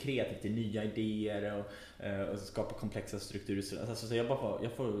mig det är kreativt, det är nya idéer och skapa komplexa strukturer, alltså, så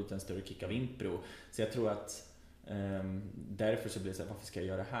jag får ut en större kick av impro. Så jag tror att därför så blir det så här, varför ska jag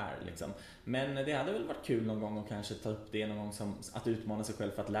göra det här liksom? Men det hade väl varit kul någon gång att kanske ta upp det någon gång, som att utmana sig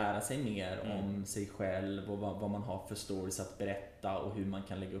själv för att lära sig mer om sig själv och vad man har för stories att berätta och hur man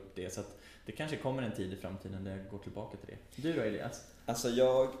kan lägga upp det. Så att det kanske kommer en tid i framtiden där jag går tillbaka till det. Du då, Elias? Alltså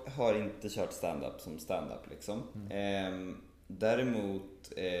jag har inte kört stand-up som stand-up liksom.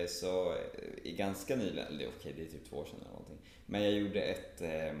 Däremot så är ganska nyligen, eller okej, det är typ 2 år sedan eller någonting, men jag gjorde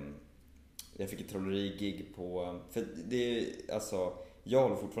jag fick ett trolleri-gig på, för det är, alltså, jag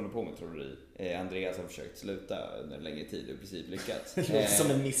håller fortfarande på med trolleri. Andreas har försökt sluta under en längre tid och i princip lyckats. Det låter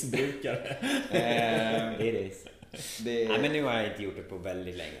som en missbrukare. Nej, men nu har jag inte gjort det på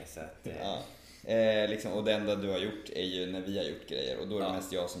väldigt länge, så att, liksom, och det enda du har gjort är ju när vi har gjort grejer, och då är det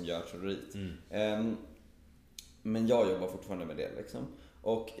mest jag som gör trolleriet. Men jag jobbar fortfarande med det liksom.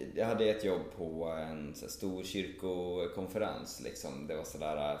 Och jag hade ett jobb på en så stor kyrkokonferens liksom. Det var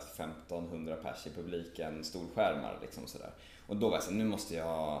sådär 1500 pers i publiken, storskärmar liksom sådär. Och då var jag så, nu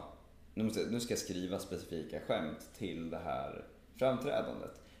ska jag skriva specifika skämt till det här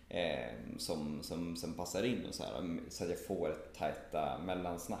framträdandet som passar in och så att jag får ett tajta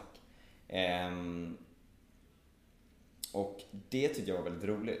mellansnack. Och det tyckte jag var väldigt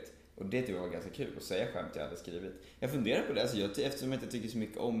roligt. Och det tyckte jag var ganska kul att säga skämt jag hade skrivit. Jag funderar på det, alltså eftersom jag inte tycker så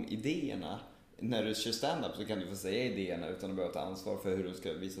mycket om idéerna när du kör stand-up så kan du få säga idéerna utan att behöva ta ansvar för hur de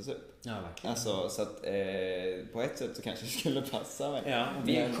ska visas upp. Ja, verkligen. Alltså, så att på ett sätt så kanske det skulle passa mig. Ja,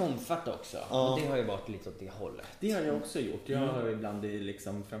 vi är konfart också. Ja. Och det har ju varit lite åt det hållet. Det har jag också gjort. Jag har ibland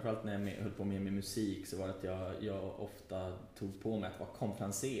liksom, framförallt när jag höll på med musik, så var det att jag ofta tog på mig att vara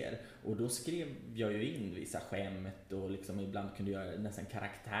konferenser. Och då skrev jag ju in vissa skämt och liksom ibland kunde jag göra nästan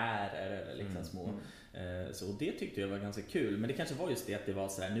karaktärer eller liksom små. Så det tyckte jag var ganska kul. Men det kanske var just det att det var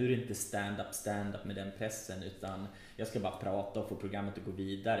så här: nu är det inte stand-up med den pressen, utan jag ska bara prata och få programmet att gå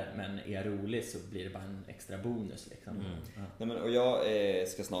vidare. Men är jag rolig så blir det bara en extra bonus liksom. Nej, men, och jag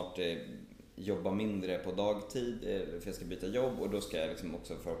ska snart jobba mindre på dagtid, för jag ska byta jobb, och då ska jag liksom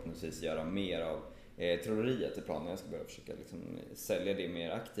också förhoppningsvis göra mer av trolleriet i planen. Jag ska börja försöka liksom sälja det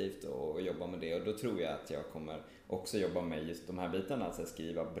mer aktivt och jobba med det, och då tror jag att jag kommer också jobba med just de här bitarna, alltså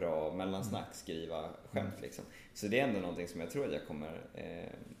skriva bra mellansnack, skriva skämt liksom. Så det är ändå någonting som jag tror att jag kommer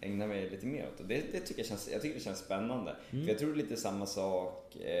ägna mig lite mer åt, och det tycker jag tycker det känns spännande. För jag tror det är lite samma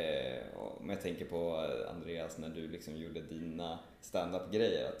sak om jag tänker på Andreas, när du liksom gjorde dina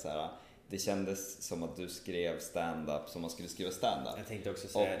stand-up-grejer, att så här, det kändes som att du skrev stand-up som man skulle skriva stand-up. Jag tänkte också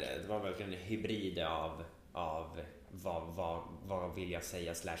säga det. Det var verkligen en hybrid av vad vill jag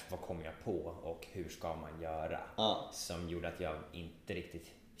säga / vad kommer jag på och hur ska man göra. Som gjorde att jag inte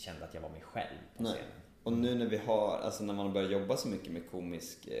riktigt kände att jag var mig själv på scenen. Och nu när vi har, alltså när man börjar jobba så mycket med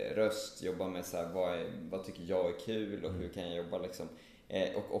komisk röst, jobba med så här, vad tycker jag är kul och hur kan jag jobba liksom.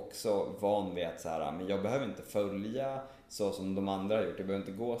 Och också van vid att så här, men jag behöver inte följa så som de andra har gjort. Jag behöver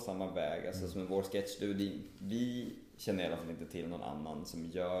inte gå samma väg. Alltså som i vår sketchstudio, vi känner i alla fall inte till någon annan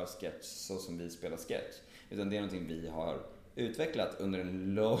som gör sketch så som vi spelar sketch. Utan det är någonting vi har utvecklat under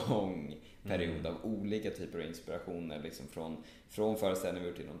en lång period av olika typer av inspirationer. Liksom från föreställningar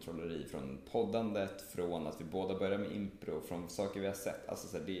vi gjort inom trolleri, från poddandet, från att vi båda började med impro, från saker vi har sett. Alltså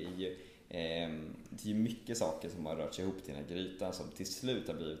så här, det är ju mycket saker som har rört sig ihop till den här grytan som till slut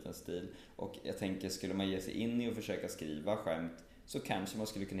har blivit en stil. Och jag tänker, skulle man ge sig in i och försöka skriva skämt, så kanske man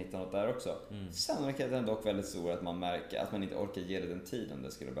skulle kunna hitta något där också. Sannolikheten är dock väldigt stor att man märker att man inte orkar ge det den tiden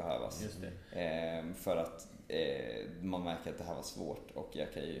det skulle behövas. Just det. För att man märker att det här var svårt, och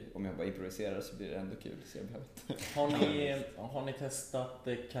jag kan ju, om jag bara improviserar så blir det ändå kul, så jag behöver inte. Har ni testat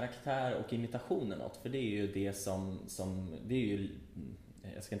karaktär och imitationer något? För det är ju det som det är ju,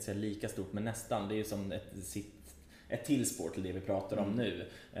 jag ska inte säga lika stort, men nästan. Det är ju som ett tillspår till det vi pratar om nu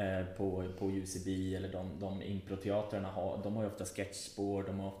på UCB, eller de improteatrarna de har ju ofta sketchspår,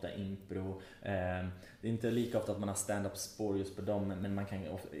 de har ofta impro. Det är inte lika ofta att man har stand-up spår just på dem, men man kan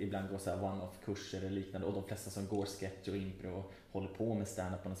ibland gå så här one-off kurser eller liknande, och de flesta som går sketch och impro håller på med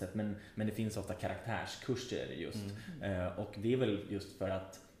stand-up på något sätt, men det finns ofta karaktärskurser just. Och det är väl just för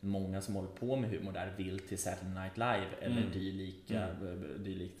att många som håller på med humor där vill till Saturday Night Live eller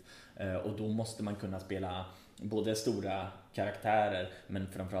dylikt. Och då måste man kunna spela både stora karaktärer, men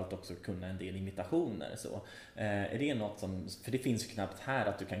framförallt också kunna en del imitationer. Så är det något som, för det finns ju knappt här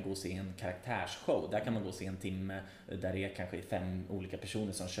att du kan gå och se en karaktärsshow. Där kan man gå och se en timme där det är kanske 5 olika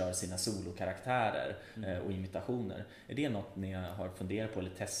personer som kör sina solokaraktärer och imitationer. Är det något ni har funderat på eller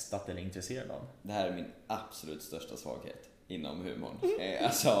testat eller intresserad av? Det här är min absolut största svaghet inom humorn.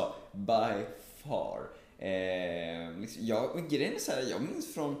 Alltså, by far. Grejen är så här, jag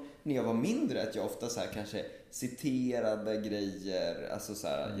minns från när jag var mindre att jag ofta så här kanske citerade grejer, alltså så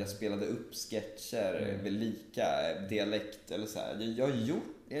här, jag spelade upp sketcher med lika dialekt eller så här.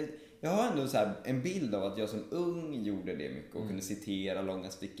 Jag har ändå så här en bild av att jag som ung gjorde det mycket och kunde citera långa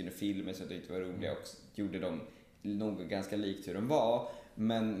stycken i filmer som jag tyckte var roliga, och gjorde dem nog ganska likt hur de var.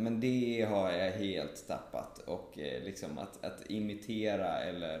 Men det har jag helt tappat, och liksom att imitera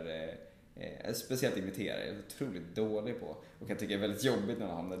eller speciellt imitera är jag otroligt dålig på, och jag tycker det är väldigt jobbigt när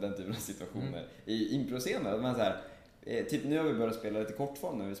man hamnar i den typen av situationer i improscener. Man så här, typ nu har vi börjat spela lite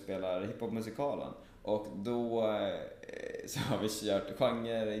kortform när vi spelar hiphop-musikalen, och då så har vi kört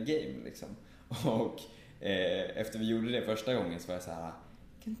genre-game liksom. Och efter vi gjorde det första gången så var jag så här,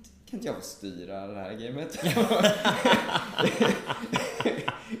 kan inte jag få styra det här gamet?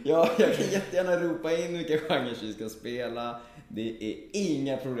 Ja, jag kan jättegärna ropa in vilka genrer vi ska spela. Det är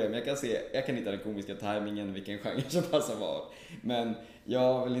inga problem. Jag kan hitta den komiska timingen, vilken genre som passar var. Men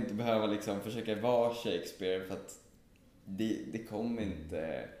jag vill inte behöva liksom försöka vara Shakespeare, för att det kommer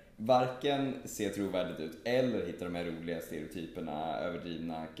inte varken se trovärdigt ut eller hitta de här roliga stereotyperna,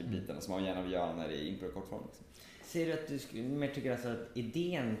 överdrivna bitarna som man gärna vill göra när det är impro-kortform liksom. Ser du att du mer tycker alltså att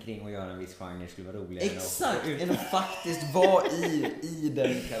idén kring att göra en viss genre skulle vara roligare? Exakt, än att faktiskt vara i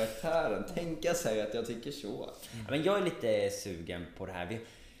den karaktären. Tänka sig att jag tycker så. Men jag är lite sugen på det här.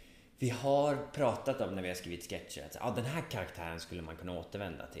 Vi har pratat om när vi har skrivit sketcher att den här karaktären skulle man kunna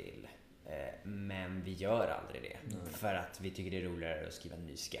återvända till. Men vi gör aldrig det. För att vi tycker det är roligare att skriva en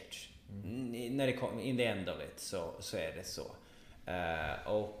ny sketch. När det kommer, in the end of it, så är det så.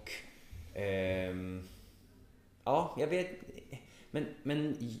 Ja, jag vet.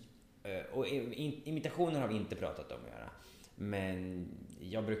 Men och imitationer har vi inte pratat om att göra. Men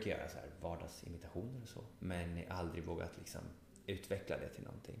jag brukar göra så här vardagsimitationer och så. Men jag har aldrig vågat liksom utveckla det till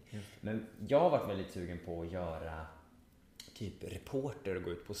någonting. Men jag har varit väldigt sugen på att göra typ reporter och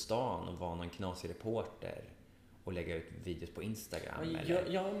gå ut på stan och vara någon knasig reporter och lägga ut videos på Instagram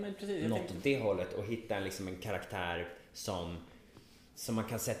eller men precis, något åt det hållet och hitta liksom en karaktär som man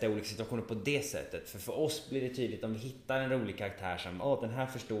kan sätta i olika situationer på det sättet. För oss blir det tydligt om vi hittar en rolig karaktär som den här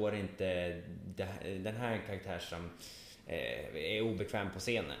förstår inte, den här är en karaktär som är obekväm på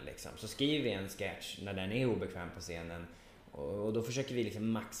scenen liksom. Så skriver vi en sketch när den är obekväm på scenen och då försöker vi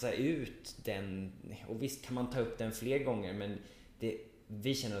liksom maxa ut den, och visst kan man ta upp den fler gånger, men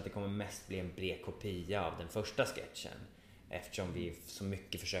vi känner att det kommer mest bli en bred kopia av den första sketchen eftersom vi så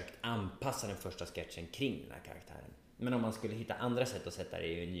mycket försökt anpassa den första sketchen kring den här karaktären. Men om man skulle hitta andra sätt att sätta det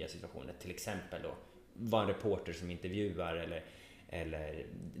i nya situationer, till exempel då vara en reporter som intervjuar eller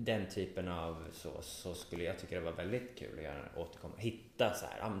den typen av så skulle jag tycka det var väldigt kul att göra, hitta så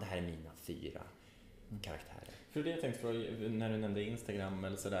här, det här är mina 4 karaktärer. För det jag tänkte fråga, när du nämnde Instagram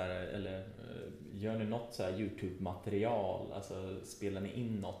eller sådär, eller gör ni något så här YouTube-material, alltså spelar ni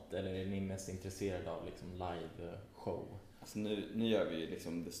in något eller är ni mest intresserade av liksom live-show? Alltså nu gör vi ju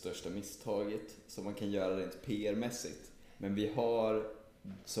liksom det största misstaget som man kan göra rent PR-mässigt. Men vi har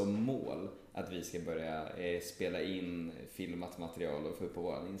som mål att vi ska börja spela in filmat material och få upp på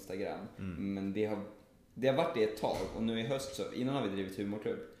vår Instagram. Men det har varit det ett tag, och nu i höst så, innan har vi drivit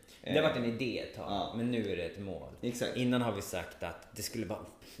humorklubb. Det har varit en idé ett tag, men nu är det ett mål. Exakt. Innan har vi sagt att det skulle vara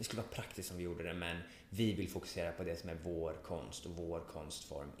praktiskt om vi gjorde det, men vi vill fokusera på det som är vår konst, och vår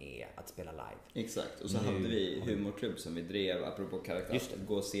konstform är att spela live. Exakt, och så hade vi humorklubb som vi drev, apropå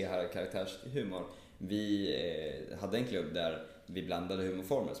gå och se här karaktärshumor. Vi hade en klubb där vi blandade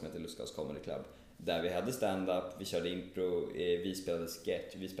humorformer som heter Lustgas Comedy Club, där vi hade stand-up, vi körde impro, vi spelade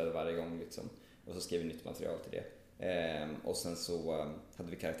sketch, vi spelade varje gång liksom, och så skrev vi nytt material till det. Och sen så hade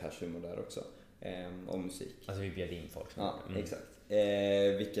vi karaktärshumor där också, och musik. Alltså vi bjöd in folk. Ja, exakt.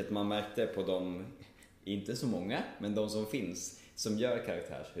 Vilket man märkte på de, inte så många, men de som finns som gör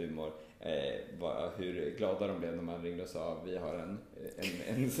karaktärshumor, hur glada de blev när man ringde och sa vi har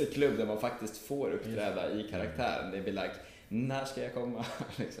en klubb där man faktiskt får uppträda i karaktären. Det blir like, när ska jag komma?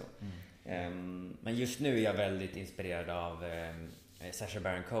 liksom. Men just nu är jag väldigt inspirerad av Sacha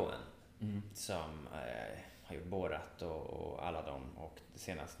Baron Cohen, som har gjort Borat och alla dem, och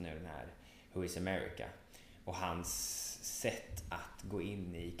senast nu den här Who is America, och hans sätt att gå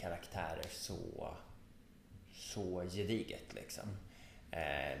in i karaktärer så gediget liksom.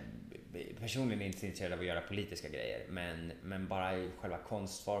 Personligen är jag inte intresserad av att göra politiska grejer, men bara i själva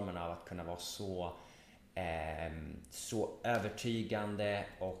konstformen av att kunna vara så övertygande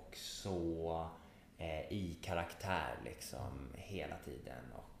och så i karaktär liksom hela tiden,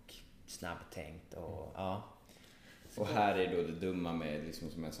 och snabbtänkt och ja. Och här är då det dumma med, liksom,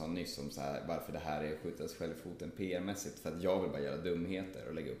 som jag sa nyss, om så här, varför det här är skjuta sig själv i foten PR-mässigt, för att jag vill bara göra dumheter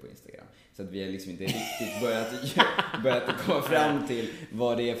och lägga upp på Instagram. Så att vi har liksom inte riktigt börjat komma fram till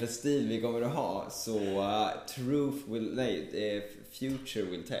vad det är för stil vi kommer att ha. Så future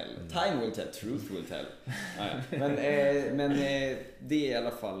will tell. Time will tell, truth will tell. Men det är i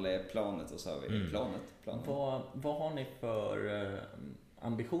alla fall planet, och så har vi planet. Vad har ni för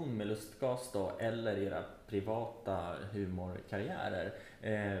ambition med Lustgas då, eller era privata humorkarriärer?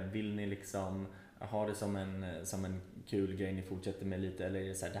 Vill ni liksom ha det som en kul grej ni fortsätter med lite, eller är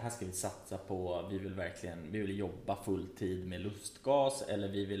det så här, det här ska vi satsa på, vi vill jobba fulltid med Lustgas, eller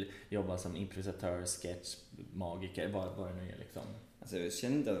vi vill jobba som improvisatör, sketch, magiker, vad det nu är liksom? Alltså jag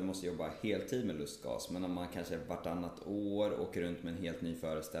känner inte att vi måste jobba heltid med Lustgas, men om man kanske vartannat år åker runt med en helt ny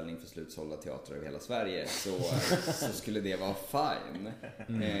föreställning för slutsålda teatrar över hela Sverige, så skulle det vara fine.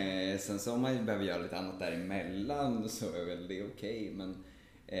 Sen så om man behöver göra lite annat däremellan, så är väl det okej. Men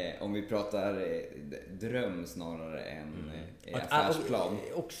om vi pratar dröm snarare än affärsplan.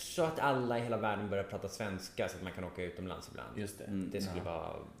 Också att alla i hela världen börjar prata svenska, så att man kan åka utomlands ibland. Just det. Det skulle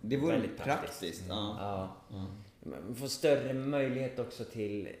vara det vore väldigt praktiskt. Man får större möjlighet också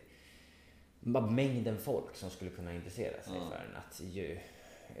till mängden folk som skulle kunna intressera sig för en. Att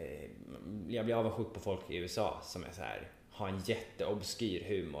jag blir avundsjuk på folk i USA som är så här, har en jätteobskyr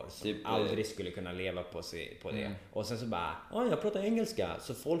humor som typ, aldrig skulle kunna leva på det. Och sen så bara, jag pratar engelska,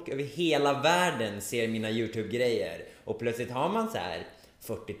 så folk över hela världen ser mina YouTube-grejer, och plötsligt har man så här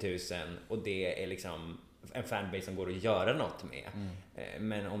 40 000, och det är liksom en fanbase som går att göra något med.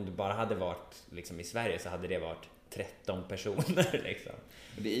 Men om det bara hade varit liksom i Sverige så hade det varit 13 personer liksom.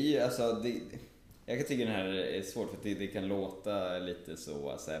 Det är ju alltså jag kan tycka den här är svårt för att det kan låta lite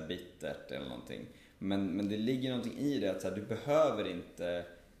så bittert eller någonting. Men det ligger någonting i det att så här, du behöver inte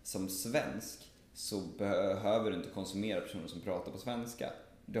som svensk så behöver du inte konsumera personer som pratar på svenska.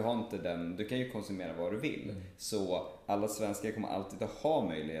 Du kan ju konsumera vad du vill. Så alla svenskar kommer alltid att ha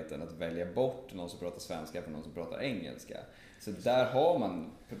möjligheten att välja bort någon som pratar svenska för någon som pratar engelska. Så där har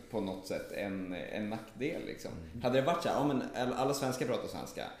man på något sätt en nackdel liksom. Hade det varit så här, men alla svenskar pratar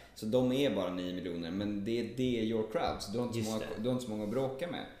svenska, så de är bara 9 miljoner, men det är your crowd, så du har inte så många att bråka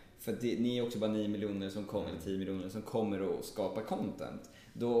med. För ni är också bara 9 miljoner som kommer, eller 10 miljoner som kommer att skapa content.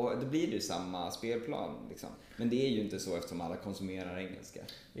 Då blir det ju samma spelplan liksom. Men det är ju inte så eftersom alla konsumerar engelska.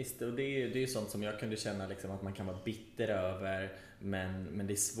 Visst, och det är ju sånt som jag kunde känna liksom, att man kan vara bitter över, men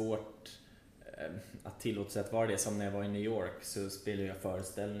det är svårt att tillåta sig att vara det. Som när jag var i New York så spelade jag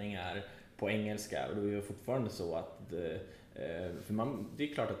föreställningar på engelska, och då är det fortfarande så att för det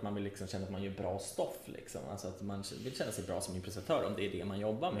är klart att man vill liksom känna att man gör bra stoff liksom. Alltså att man vill känna sig bra som improvisatör om det är det man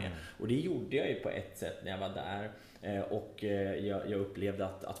jobbar med. Och det gjorde jag ju på ett sätt när jag var där, och jag upplevde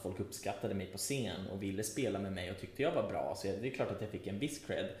att folk uppskattade mig på scen och ville spela med mig och tyckte jag var bra. Så det är klart att jag fick en viss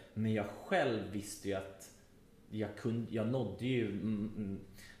cred, men jag själv visste ju att jag nådde ju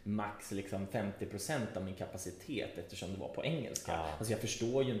max liksom 50% av min kapacitet eftersom det var på engelska. Alltså jag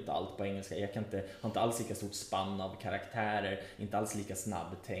förstår ju inte allt på engelska. Jag har inte alls lika stort spann av karaktärer, inte alls lika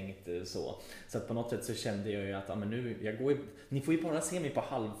snabbtänkt så att på något sätt så kände jag ju att ni får ju bara se mig på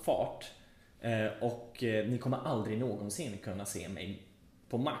halvfart, och ni kommer aldrig någonsin kunna se mig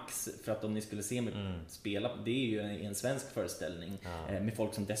på max, för att om ni skulle se mig spela, det är ju en svensk föreställning med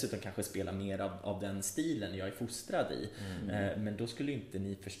folk som dessutom kanske spelar mer av den stilen jag är fostrad i, men då skulle inte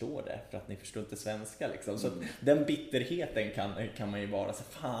ni förstå det, för att ni förstår inte svenska liksom. Så att den bitterheten kan man ju vara så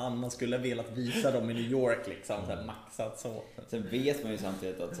fan, man skulle ha velat visa dem i New York liksom, så här, maxat så. Sen vet man ju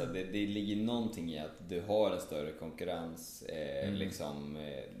samtidigt att så här, det ligger någonting i att du har en större konkurrens liksom,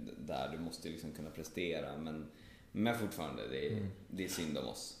 där du måste liksom kunna prestera, men fortfarande, det är synd om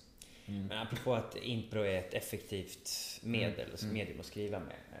oss. Men apropå att impro är ett effektivt medium att skriva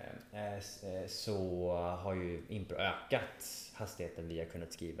med, så har ju impro ökat hastigheten vi har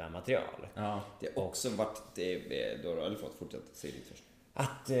kunnat skriva material. Ja. Det har också varit, eller fortsätt, säg ditt först.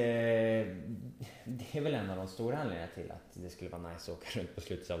 Att det är väl en av de stora anledningarna till att det skulle vara nice att åka runt på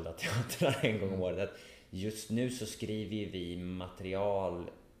slutsålda teatrar en gång om året. Att just nu så skriver vi material.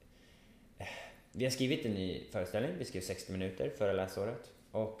 Vi har skrivit en ny föreställning, vi skrev 60 minuter förra läsåret,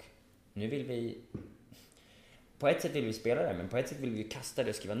 och nu vill vi, på ett sätt vill vi spela det, men på ett sätt vill vi kasta det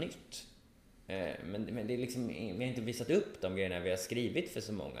och skriva nytt. Men det är liksom, vi har inte visat upp de grejerna vi har skrivit för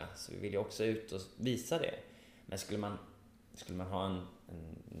så många, så vi vill ju också ut och visa det. Men skulle man ha en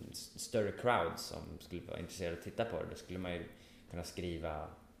större crowd som skulle vara intresserad att titta på det, då skulle man ju kunna skriva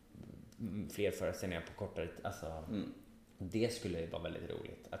fler föreställningar på kortare, alltså det skulle vara väldigt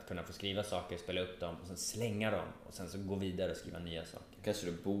roligt att kunna få skriva saker, spela upp dem och sen slänga dem och sen så gå vidare och skriva nya saker. Kanske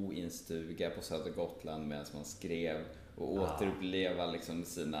du bo i en stuga på södra Gotland medan man skrev och återuppleva liksom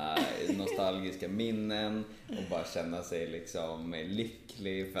sina nostalgiska minnen och bara känna sig liksom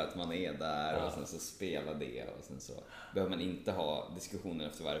lycklig för att man är där och sen så spela det, och sen så behöver man inte ha diskussioner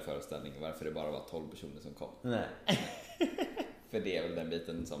efter varje föreställning varför det bara var 12 personer som kom. Nej. För det är väl den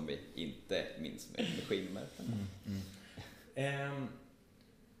biten som vi inte minns med skimmer.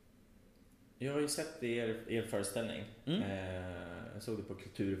 Jag har ju sett er föreställning. Jag såg det på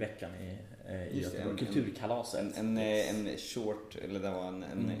Kulturveckan i Göteborg, Kulturkalaset. En short, eller det var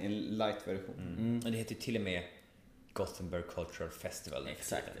en light version. Och det heter till och med Gothenburg Cultural Festival.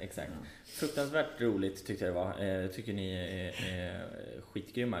 Exakt. Fruktansvärt roligt tyckte jag det var. Jag tycker ni är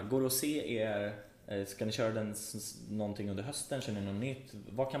skitgrymma. Går att se er? Ska ni köra den någonting under hösten? Känner ni något nytt?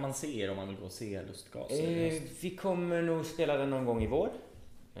 Vad kan man se er om man vill gå och se Lustgas? Vi kommer nog spela den någon gång i vår.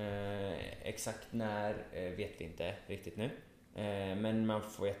 Exakt när vet vi inte riktigt nu. Men man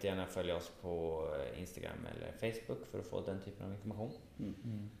får jättegärna följa oss på Instagram eller Facebook för att få den typen av information.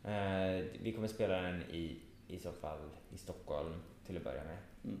 Vi kommer spela den i så fall i Stockholm till att börja med.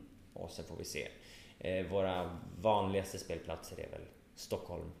 Och sen får vi se. Våra vanligaste spelplatser är väl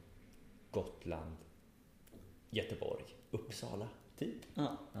Stockholm, Gotland, Göteborg, Uppsala typ.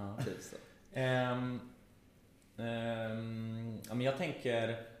 Ja, typ så. Men jag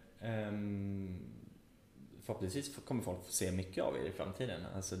tänker förhoppningsvis kommer folk få se mycket av er i framtiden.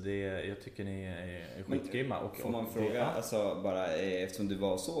 Alltså jag tycker ni är skitgrymma. Och får man fråga, alltså bara eftersom du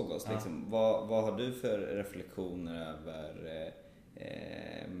var och såg oss, liksom, vad har du för reflektioner över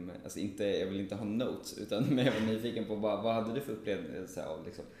alltså inte, jag vill inte ha notes, men jag var nyfiken på vad hade du för upplevelse av,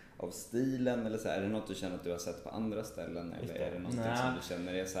 liksom, av stilen, eller så här, är det något du känner att du har sett på andra ställen, eller är det något som du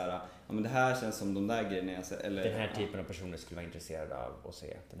känner är så här, ja men det här känns som de där grejerna jag sett, eller den här typen av personer skulle vara intresserade av att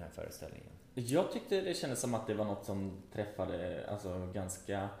se den här föreställningen? Jag tyckte det kändes som att det var något som träffade alltså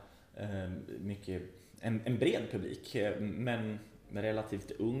ganska mycket en bred publik, men med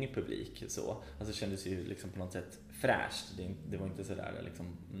relativt ung publik så. Alltså kändes ju liksom på något sätt fräscht. Det var inte sådär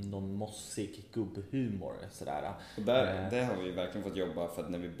liksom någon mossig gubbhumor sådär. Och där har vi ju verkligen fått jobba, för att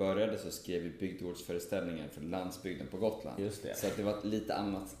när vi började så skrev vi bygdegårdsföreställningar för landsbygden på Gotland. Just det. Så att det var ett lite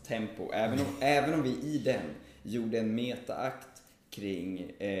annat tempo. Även om vi i den gjorde en metaakt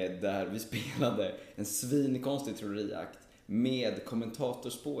kring där vi spelade en svinkonstig troleriakt med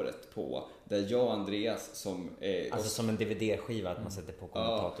kommentatorspåret på, där jag och Andreas som... alltså som en DVD-skiva att man sätter på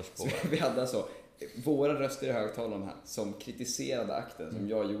kommentatorspår. Ja, vi hade alltså våra röster i högtalarna här som kritiserade akten som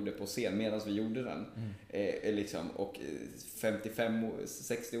jag gjorde på scen medan vi gjorde den. Liksom, och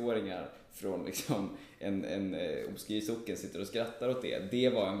 55-60-åringar från liksom en obskyr socken sitter och skrattar åt det. Det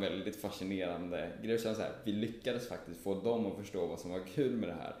var en väldigt fascinerande grej. Så här, vi lyckades faktiskt få dem att förstå vad som var kul med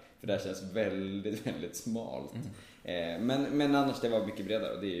det här. För det här känns väldigt, väldigt smalt. Men annars det var mycket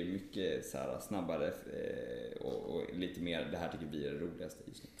bredare, och det är ju mycket så här, snabbare och lite mer, det här tycker vi är det roligaste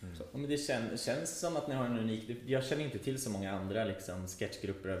just nu. Ja, men det känns som att ni har en unik, jag känner inte till så många andra liksom,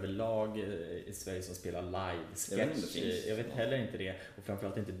 sketchgrupper överlag i Sverige som spelar live-sketch. Jag vet heller inte det, och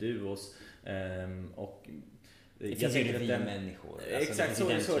framförallt inte duos. Och det finns ju revymänniskor. Exakt, så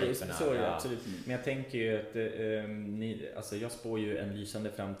är det absolut. Men jag tänker ju att alltså jag spår ju en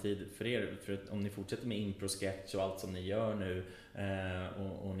lysande framtid för er, för att om ni fortsätter med impro-sketch och allt som ni gör nu,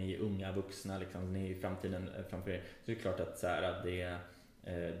 och ni är unga vuxna liksom, ni är i framtiden framför er, så är det klart att så här, att det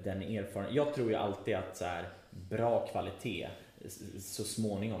den erfarenhet. Jag tror ju alltid att så här, bra kvalitet så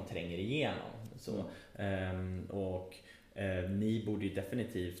småningom tränger igenom så, och ni borde ju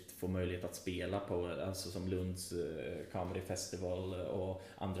definitivt få möjlighet att spela på, alltså som Lunds Comedy Festival och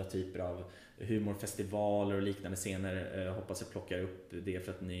andra typer av humorfestivaler och liknande scener. Hoppas jag plockar upp det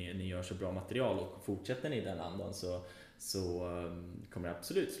för att ni gör så bra material, och fortsätter ni i den andan så kommer det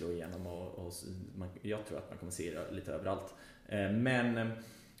absolut slå igenom, och jag tror att man kommer se det lite överallt. Men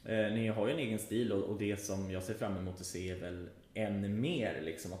ni har ju en egen stil, och det som jag ser fram emot att se är väl än mer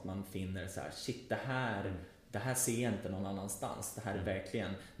liksom, att man finner så här, shit, det här ser jag inte någon annanstans. Det här är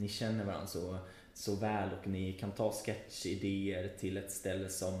verkligen, ni känner varandra så väl, och ni kan ta sketchidéer till ett ställe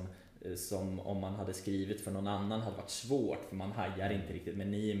som om man hade skrivit för någon annan hade varit svårt, för man hajar inte riktigt,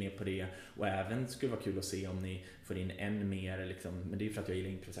 men ni är med på det. Och även skulle vara kul att se om ni får in än mer liksom, men det är ju för att jag gillar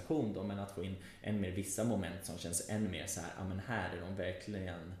improvisation då, men att få in än mer vissa moment som känns än mer så här, ja men här är de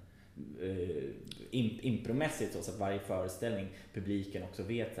verkligen impromässigt, så att varje föreställning publiken också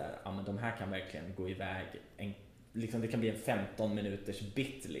vet så här, ja men de här kan verkligen gå iväg liksom, det kan bli en 15 minuters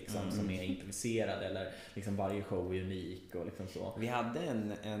bit liksom, som är improviserad, eller liksom varje show är unik och liksom så. Vi hade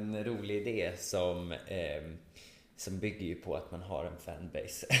en rolig idé som bygger ju på att man har en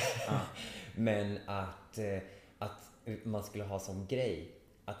fanbase. Men att man skulle ha som grej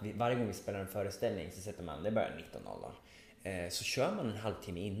att varje gång vi spelar en föreställning så sätter man, det börjar 19:00, så kör man en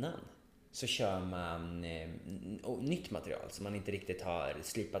halvtimme innan, så kör man nytt material som man inte riktigt har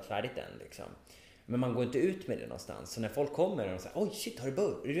slipat färdigt än liksom. Men man går inte ut med det någonstans. Så när folk kommer och säger, oj shit, har du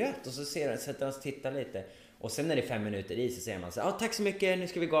börjat? Och så sätter de och tittar lite. Och sen när det är 5 minuter i så säger man så, tack så mycket, nu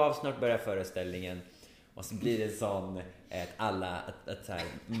ska vi gå av, snart börjar föreställningen. Och så blir det sån att så här,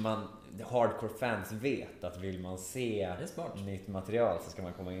 hardcore fans vet att vill man se nytt material så ska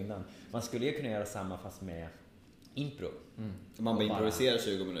man komma innan. Man skulle ju kunna göra samma fast med impro. Man bara improviserar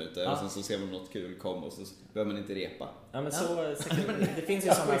 20 minuter och sen så ser man något kul komma och så behöver man inte repa. Ja, men så, det finns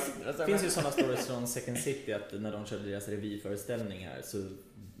ju sådana stories från Second City, att när de körde deras revyföreställningar så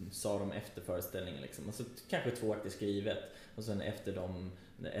sa de efter föreställningen liksom, och så kanske 2 akter skrivet, och sen efter dem,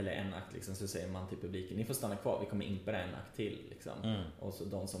 eller en akt liksom, så säger man till publiken, ni får stanna kvar, vi kommer impra en akt till liksom. Och så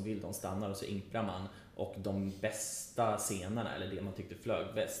de som vill, de stannar, och så imprar man, och de bästa scenerna, eller det man tyckte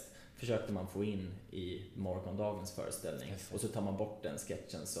flög bäst, försökte man få in i morgondagens föreställning. Och så tar man bort den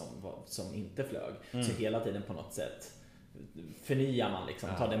sketchen som inte flög. Så hela tiden på något sätt förnyar man liksom,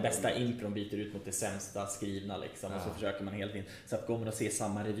 tar den bästa impron, byter ut mot det sämsta skrivna liksom, och så försöker man hela tiden. Så att går man och ser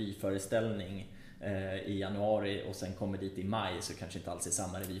samma revyföreställning i januari och sen kommer dit i maj, så kanske inte alls är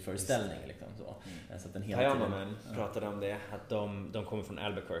samma revyföreställning liksom, så. Så att den hela tiden pratade om det, att de kommer från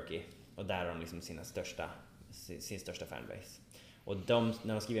Albuquerque, och där har de liksom sin största fanbase. Och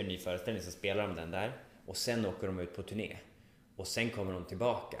när de skriver en ny föreställning så spelar de den där, och sen åker de ut på turné. Och sen kommer de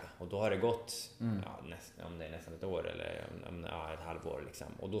tillbaka och då har det gått om det är nästan ett år eller ett halvår liksom.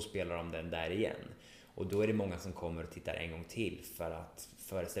 Och då spelar de den där igen. Och då är det många som kommer och tittar en gång till för att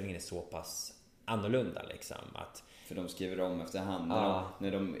föreställningen är så pass annorlunda liksom. För de skriver om efterhand.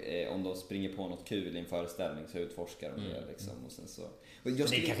 Om de springer på något kul i en föreställning så utforskar de det liksom. Och sen så... Det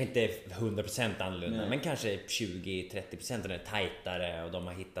är kanske inte 100% annorlunda, men kanske 20-30% är tajtare och de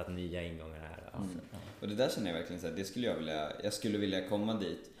har hittat nya ingångar här. Och det där känner jag verkligen så här, jag skulle vilja komma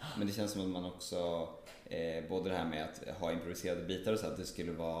dit, men det känns som att man också både det här med att ha improviserade bitar och så, att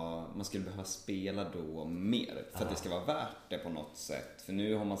man skulle behöva spela då mer för att det ska vara värt det på något sätt. För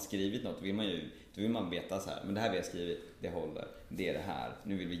nu har man skrivit något, då vill man veta så här, men det här vi har skrivit, det håller, det är det här,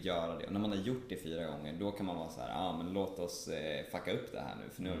 nu vill vi göra det. Och när man har gjort det 4 gånger, då kan man vara så här, men låt oss fucka upp det här nu,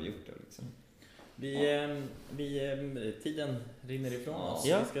 för nu har vi gjort det liksom. Tiden rinner ifrån oss.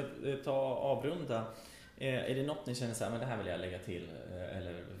 Ja. Vi ska avrunda. Är det något ni känner så här, men det här vill jag lägga till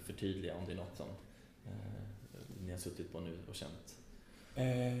eller förtydliga, om det är något som ni har suttit på nu och känt?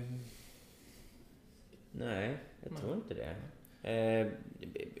 Nej, jag tror inte det.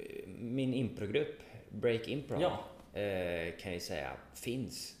 Min improgrupp, Break Improv, kan jag säga,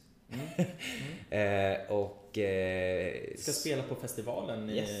 finns. Ska spela på festivalen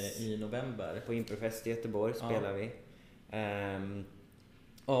i november. På Improfest i Göteborg spelar vi.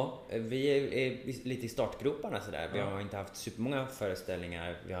 Vi är lite i startgroparna sådär. Vi har inte haft supermånga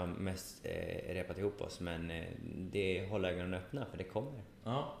föreställningar. Vi har mest repat ihop oss, men det håller ögonen öppna för det kommer.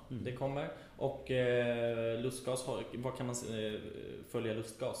 Ja, det kommer. Och Lustgas, vad kan man följa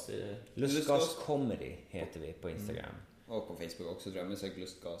Lustgas? Lustgas Comedy heter vi på Instagram. Och på Facebook också, tror jag. Men sök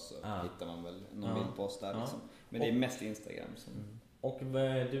Lustgas så hittar man väl någon bild på oss där liksom. Men det är mest Instagram som... Och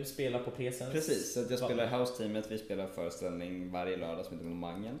du spelar på Presens? Precis, så jag spelar House-teamet. Vi spelar föreställning varje lördag som heter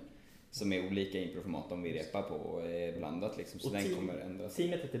Momangen, som är olika improformat de vi repar på blandat liksom. Så den kommer ändras.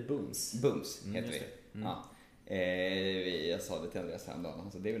 Teamet heter Bums. Bums heter vi. Ja. Jag sa det till Andreas häromdagen,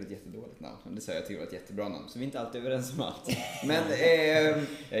 alltså, det är väl ett jättedåligt namn. Det sa jag till, det var ett jättebra namn. Så vi är inte alltid överens om allt. Men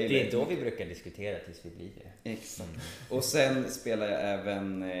det är då vi brukar diskutera tills vi blir det. Exakt. Och sen spelar jag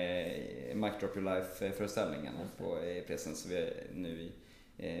även Mic Drop Your Life-föreställningarna på Presens, så vi är nu i.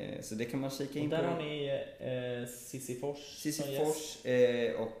 Så det kan man kika in på. Och där har ni Cissi Fors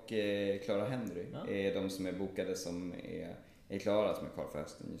och Clara Henry är de som är bokade, som är klara, som är kvar för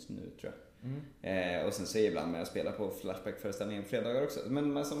hösten just nu, tror jag. Och sen så är ibland med att spela på Flashback-föreställningen på fredagar också.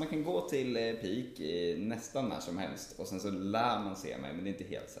 Men alltså, man kan gå till Peak nästan när som helst, och sen så lär man se mig, men det är inte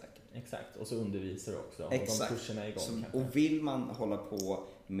helt säkert. Exakt, och så undervisar du också. Exakt. Och de kurserna är igång. Och vill man hålla på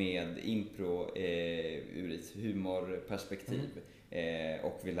med impro ur ett humorperspektiv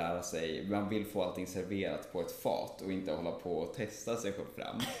och vill lära sig, man vill få allting serverat på ett fat och inte hålla på och testa sig själv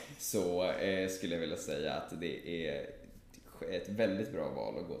fram, så skulle jag vilja säga att det är ett väldigt bra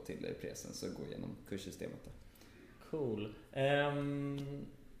val att gå till Presens och gå igenom kurssystemet där. Cool.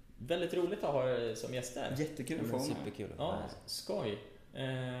 Väldigt roligt att ha er som gäster. Jättekul att få med. Superkul. Ja, skoj.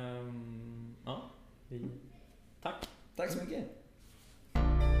 Tack. Tack så mycket.